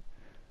not?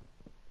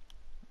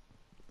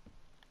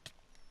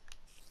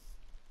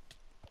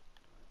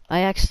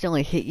 I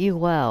accidentally hit you?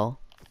 Wow.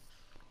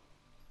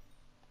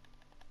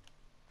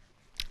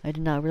 I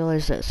did not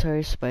realize that.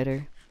 Sorry,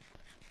 spider.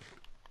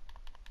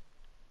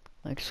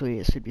 Actually,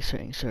 it should be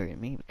saying sorry to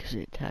me because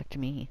it attacked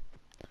me.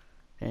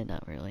 And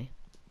not really.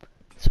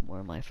 It's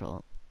more my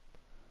fault.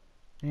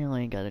 I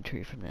only got a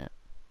tree from that.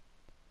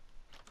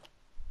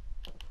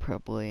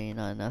 Probably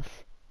not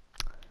enough.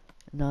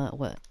 Not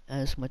what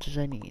as much as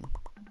I need.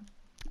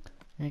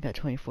 And I got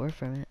 24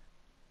 from it.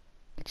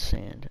 It's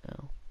sand,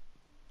 oh.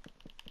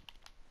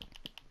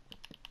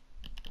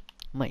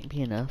 Might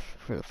be enough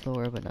for the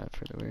floor, but not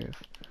for the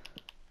roof.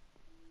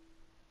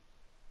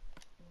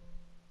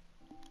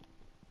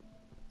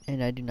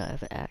 And I do not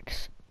have an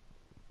axe.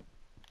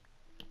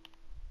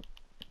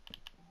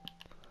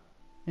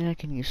 And I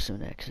can use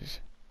stone axes.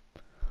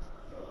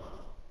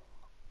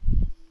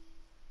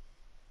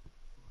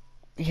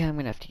 Yeah, I'm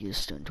gonna have to use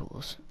stone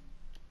tools.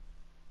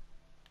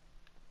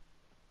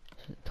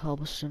 So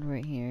cobblestone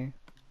right here.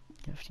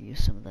 I have to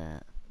use some of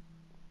that.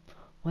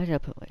 Why did I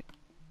put my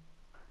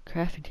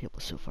crafting table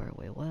so far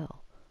away?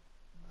 Wow.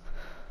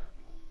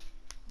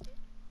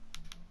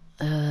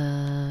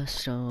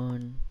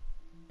 Stone.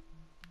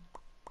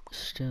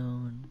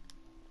 Stone.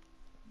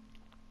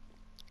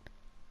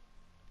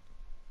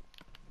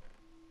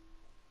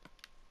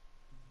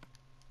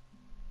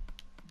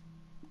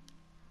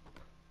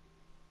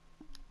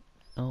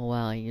 Oh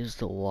wow, I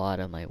used a lot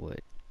of my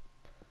wood.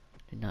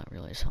 Did not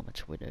realize how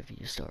much wood I've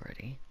used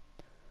already.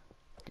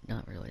 Did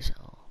not realize at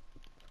all.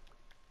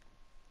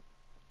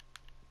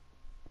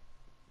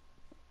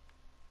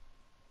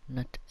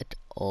 Not at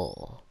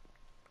all.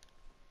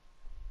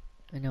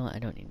 I know I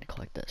don't need to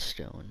collect that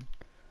stone.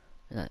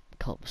 That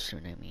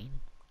cobblestone, I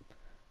mean.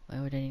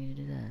 Why would I need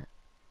to do that?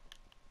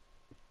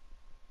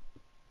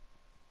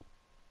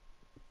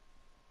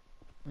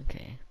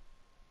 Okay.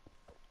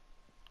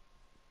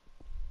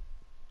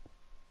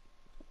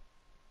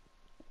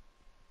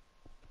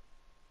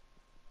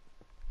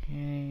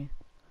 Okay.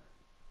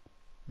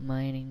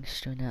 Mining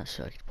stone out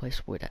so I can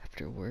place wood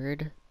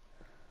afterward.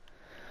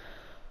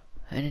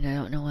 And then I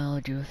don't know what I'll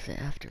do with it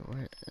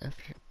afterward.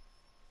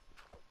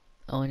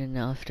 Oh, and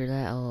then after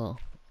that I'll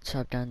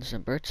chop down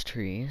some birch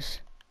trees.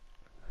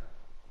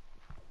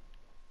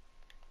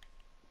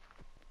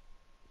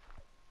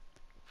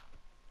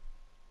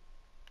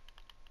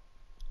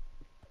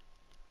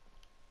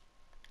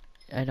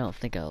 I don't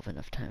think I'll have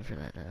enough time for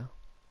that though.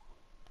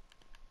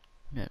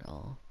 Not at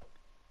all.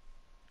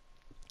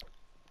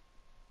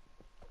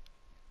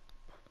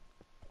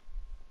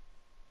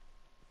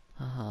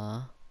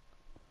 Haha.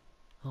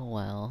 Oh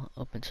wow,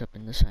 opens up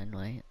in the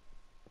sunlight.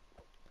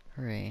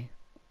 Hooray.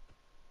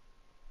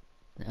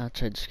 The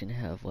outside's gonna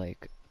have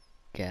like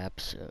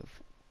gaps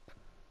of...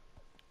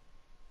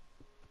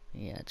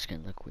 Yeah, it's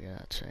gonna look weird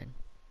outside.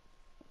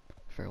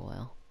 For a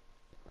while.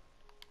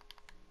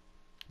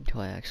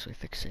 Until I actually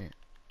fix it.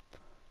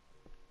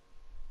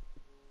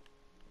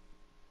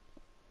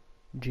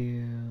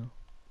 Do.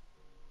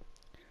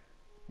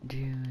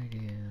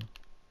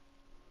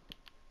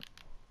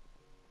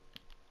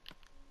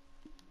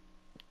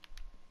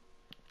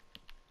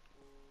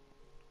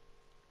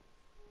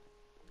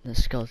 The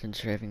skeleton's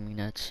driving me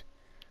nuts.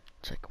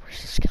 It's like,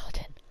 where's the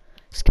skeleton?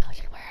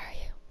 Skeleton, where are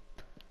you?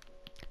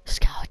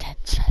 Skeleton,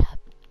 shut up.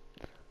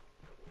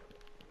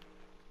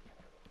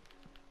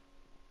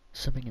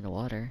 Something in the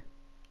water.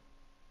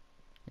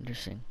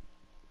 Interesting.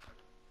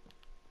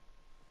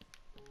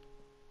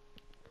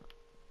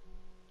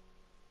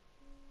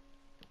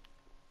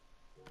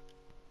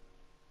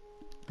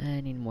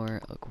 I need more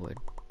oak wood.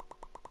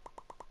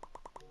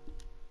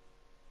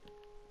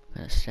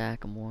 Gonna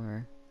stack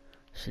more.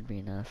 Should be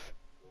enough.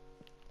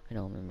 I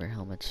don't remember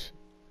how much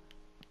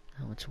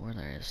more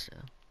there is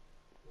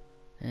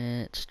though.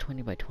 It's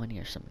 20 by 20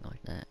 or something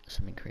like that.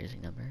 Something crazy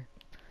number.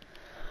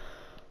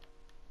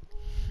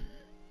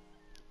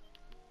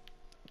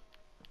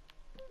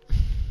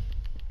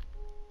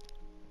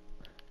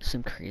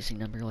 Some crazy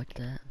number like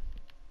that.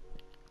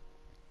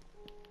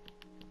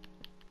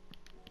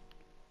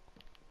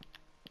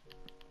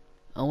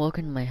 Oh,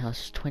 welcome to my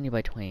house. 20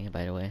 by 20,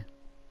 by the way.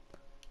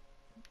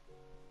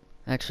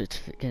 Actually, it's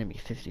gonna be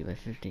 50 by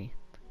 50.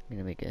 I'm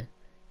gonna make a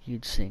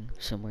huge thing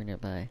somewhere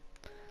nearby.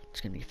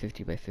 It's gonna be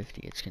 50 by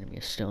 50. It's gonna be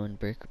a stone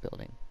brick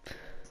building.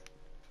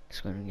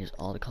 It's gonna use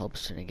all the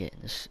cobblestone I get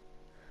in this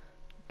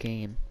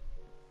game.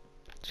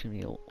 It's gonna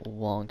be a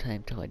long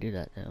time till I do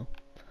that, though.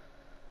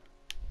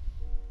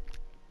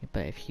 But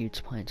I have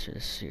huge plans for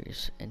this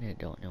series, and I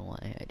don't know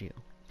why I do.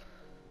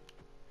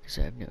 Because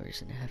I have no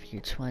reason to have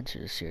huge plans for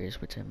this series,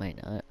 which I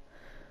might not.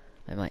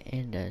 I might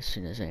end as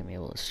soon as I'm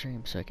able to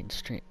stream, so I can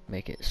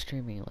make it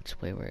streaming let's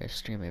play where I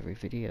stream every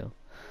video.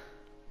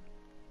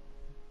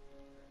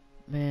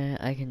 Man,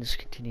 I can just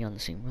continue on the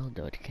same road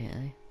though, can't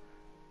I?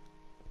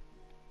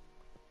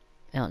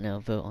 I don't know,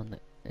 vote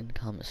in the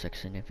comment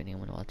section if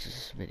anyone watches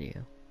this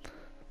video.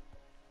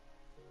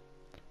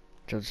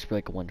 It'll just be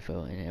like one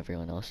vote and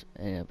everyone else,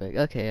 and I'll be like,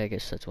 okay, I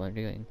guess that's what I'm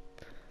doing.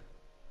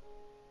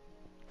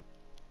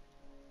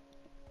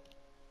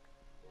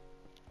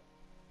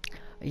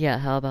 Yeah,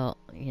 how about,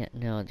 yeah,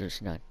 no, there's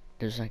not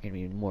gonna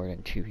be more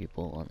than 2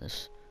 people on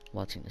this,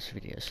 watching this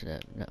video, so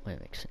that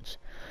might make sense.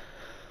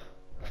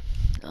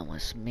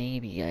 Unless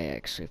maybe I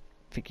actually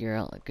figure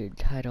out a good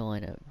title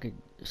and a good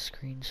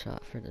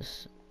screenshot for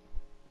this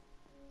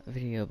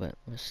video, but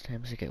most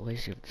times I get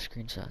lazy with the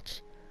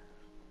screenshots.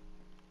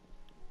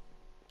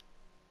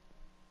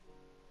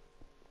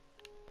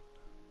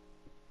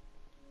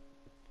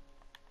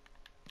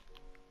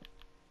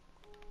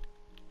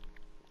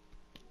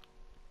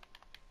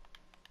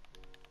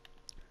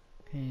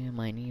 Okay,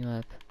 mining you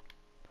up.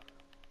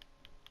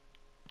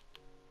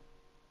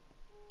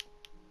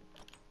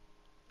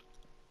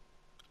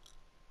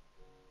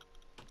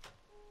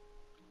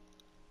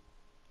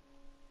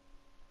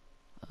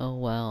 Oh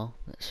wow,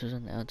 this is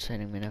on the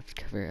outside. I'm gonna have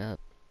to cover it up.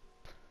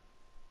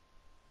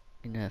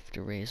 I'm gonna have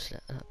to raise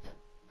that up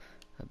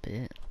a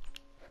bit.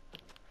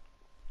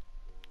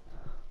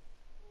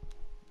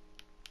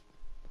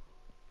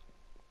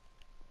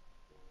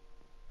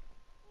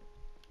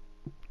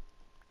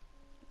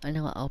 I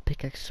know, I'll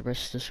pickaxe the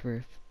rest of this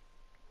roof.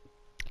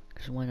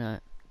 Cause why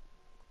not?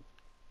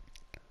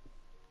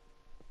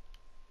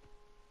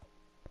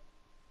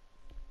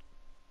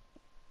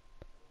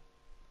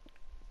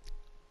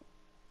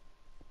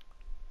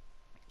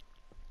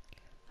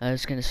 I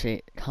was gonna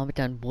say, comment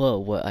down below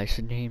what I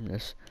should name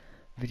this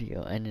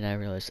video, and then I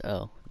realized,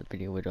 oh, the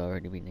video would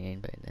already be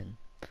named by then.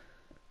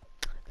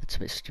 That's a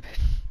bit stupid.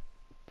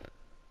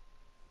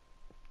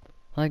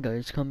 Hi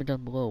guys, comment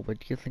down below, what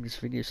do you think this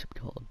video should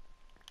be called?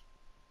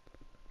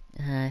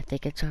 I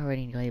think it's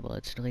already labeled.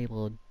 It's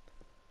labeled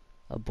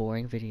a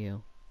boring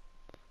video.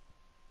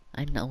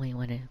 I'm the only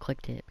one who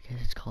clicked it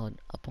because it's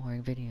called a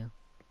boring video.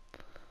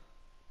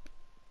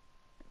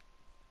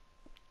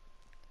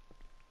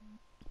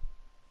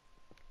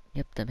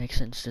 Yep, that makes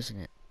sense, doesn't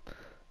it?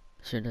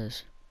 Sure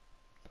does.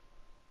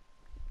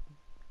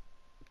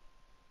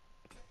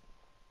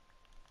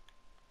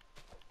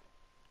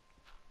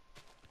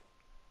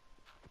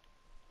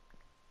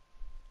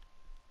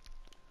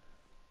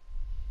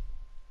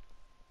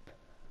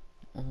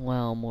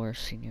 Wow, more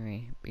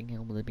scenery being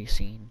able to be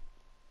seen.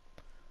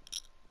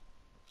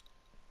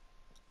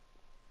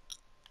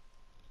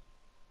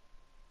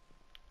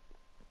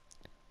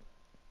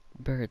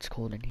 It's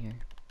cold in here.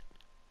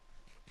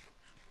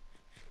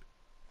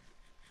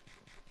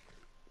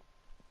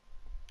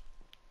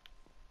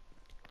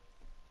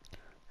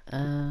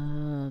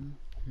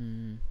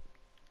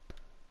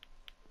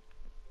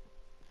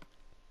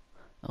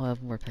 Oh, I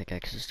have more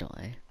pickaxes, don't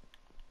I?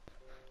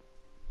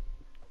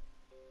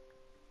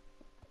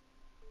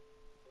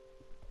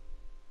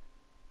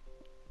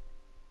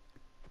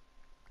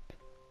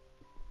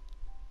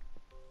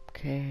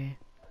 Okay.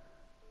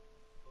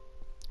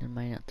 And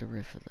mine out the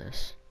roof of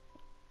this.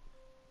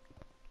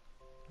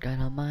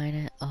 Gotta mine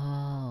it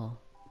all.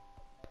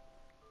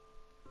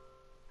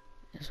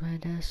 It's my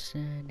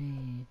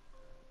destiny.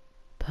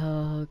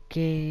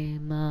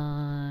 Pokemon.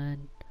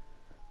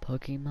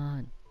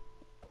 Pokemon.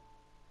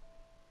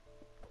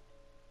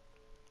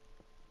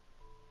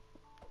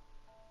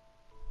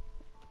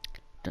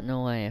 Don't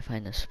know why I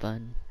find this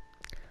fun.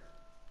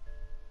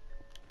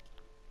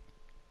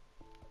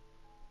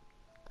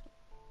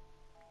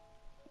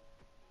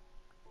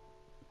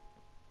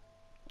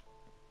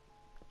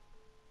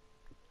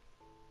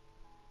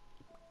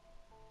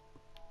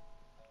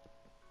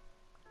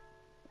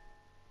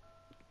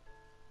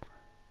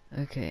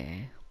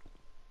 Okay.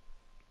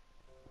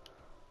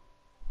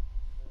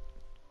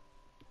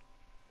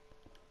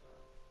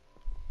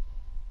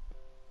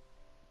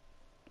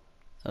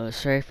 Oh,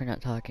 sorry for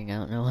not talking. I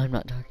don't know why I'm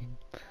not talking.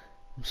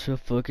 I'm so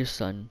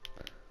focused on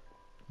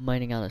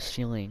mining out a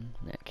ceiling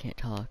that I can't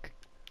talk.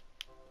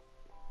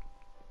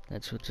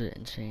 That's what's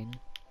insane.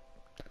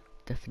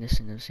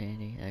 Definition of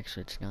sanity.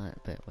 Actually, it's not,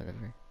 but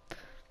whatever.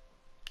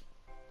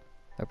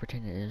 I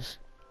pretend it is.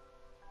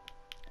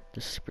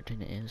 Just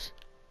pretend it is.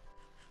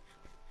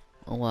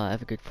 Oh wow, I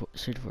have a good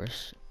suit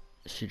force.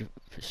 Suit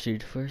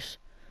force?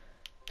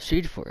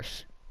 Suit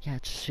force. Yeah,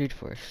 it's suit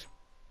force.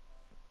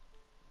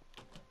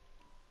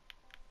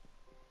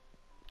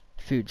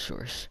 Food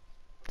source.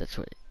 That's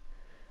what.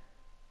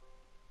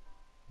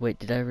 Wait,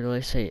 did I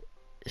really say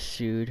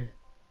sued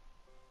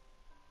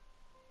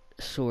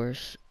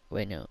source?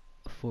 Wait, no.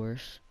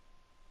 Force.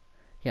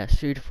 Yeah,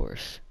 sued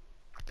force.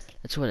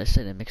 That's what I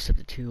said. I mixed up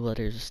the two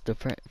letters, the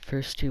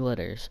first two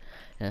letters,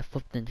 and I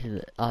flipped into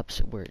the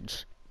opposite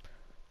words.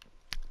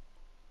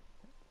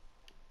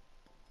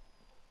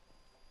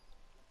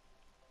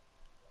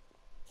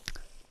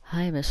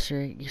 Hi,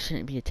 mister. You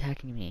shouldn't be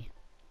attacking me.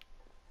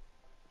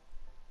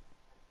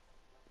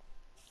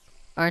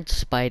 Aren't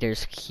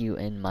spiders cute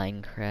in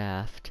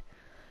Minecraft?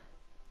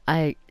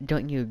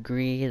 Don't you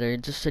agree? They're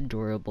just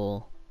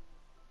adorable.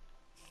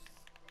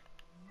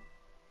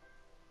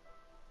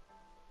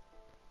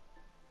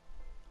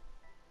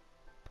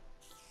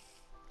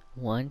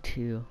 One,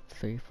 two,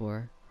 three,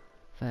 4,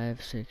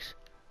 5, 6.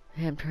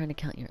 Hey, I'm trying to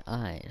count your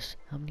eyes.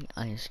 How many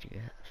eyes do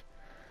you have?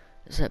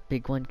 Does that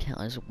big one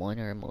count as one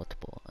or a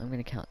multiple? I'm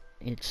gonna count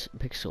each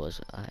pixel as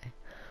an eye.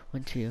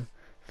 1, 2,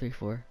 3,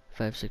 4,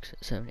 5, 6,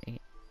 7,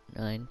 8,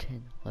 9,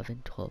 10,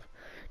 11, 12,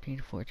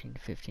 13, 14,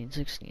 15,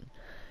 16.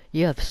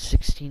 You have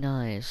 16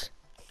 eyes.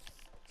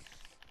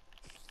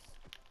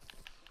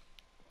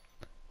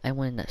 I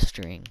win that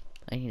string.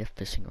 I need a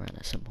fishing rod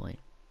at some point.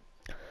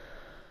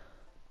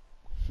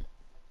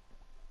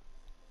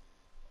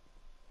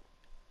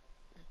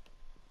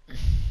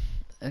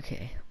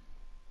 Okay.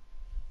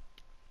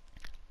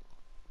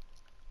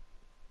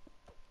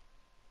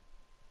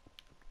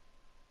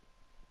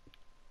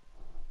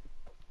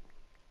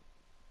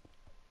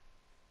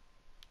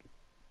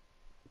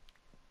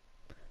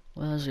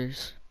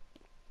 Wowzers.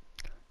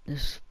 This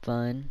is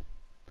fun.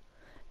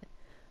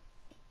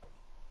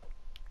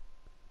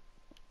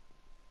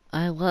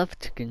 I love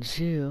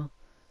Kazoo.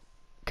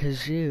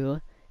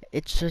 Kazoo.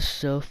 It's just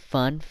so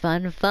fun.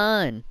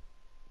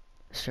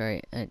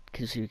 Sorry,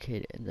 Kazoo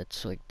Kid,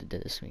 that's like the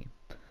deadest meme.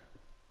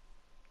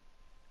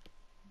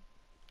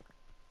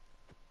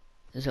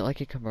 Is it like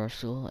a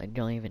commercial? I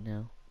don't even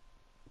know.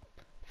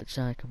 If it's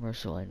not a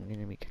commercial, I'm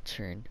gonna be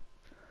concerned.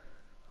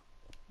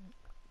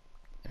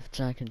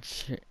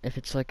 If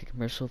it's like a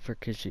commercial for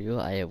Kazoo,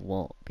 I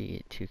won't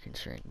be too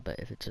concerned. But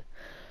if it's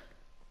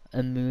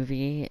a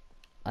movie,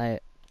 if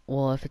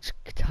it's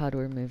a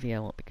toddler movie, I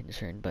won't be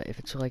concerned. But if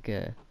it's like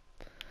a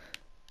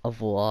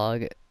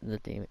vlog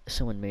that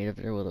someone made of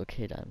their little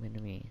kid, I'm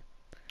gonna be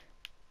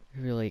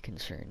really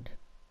concerned.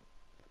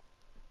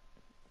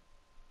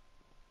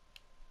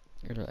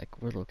 Or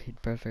like little kid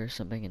brother or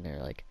something, and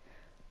they're like,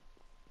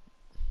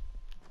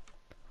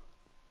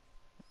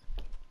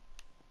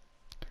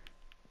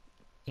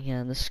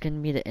 yeah, this is gonna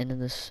be the end of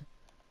this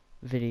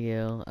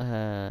video.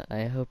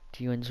 I hope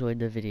you enjoyed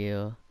the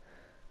video.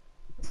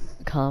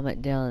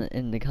 Comment down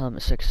in the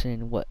comment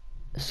section what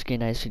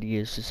skin I should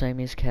use, the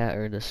Siamese cat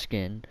or the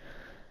skin.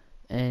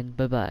 And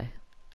bye bye.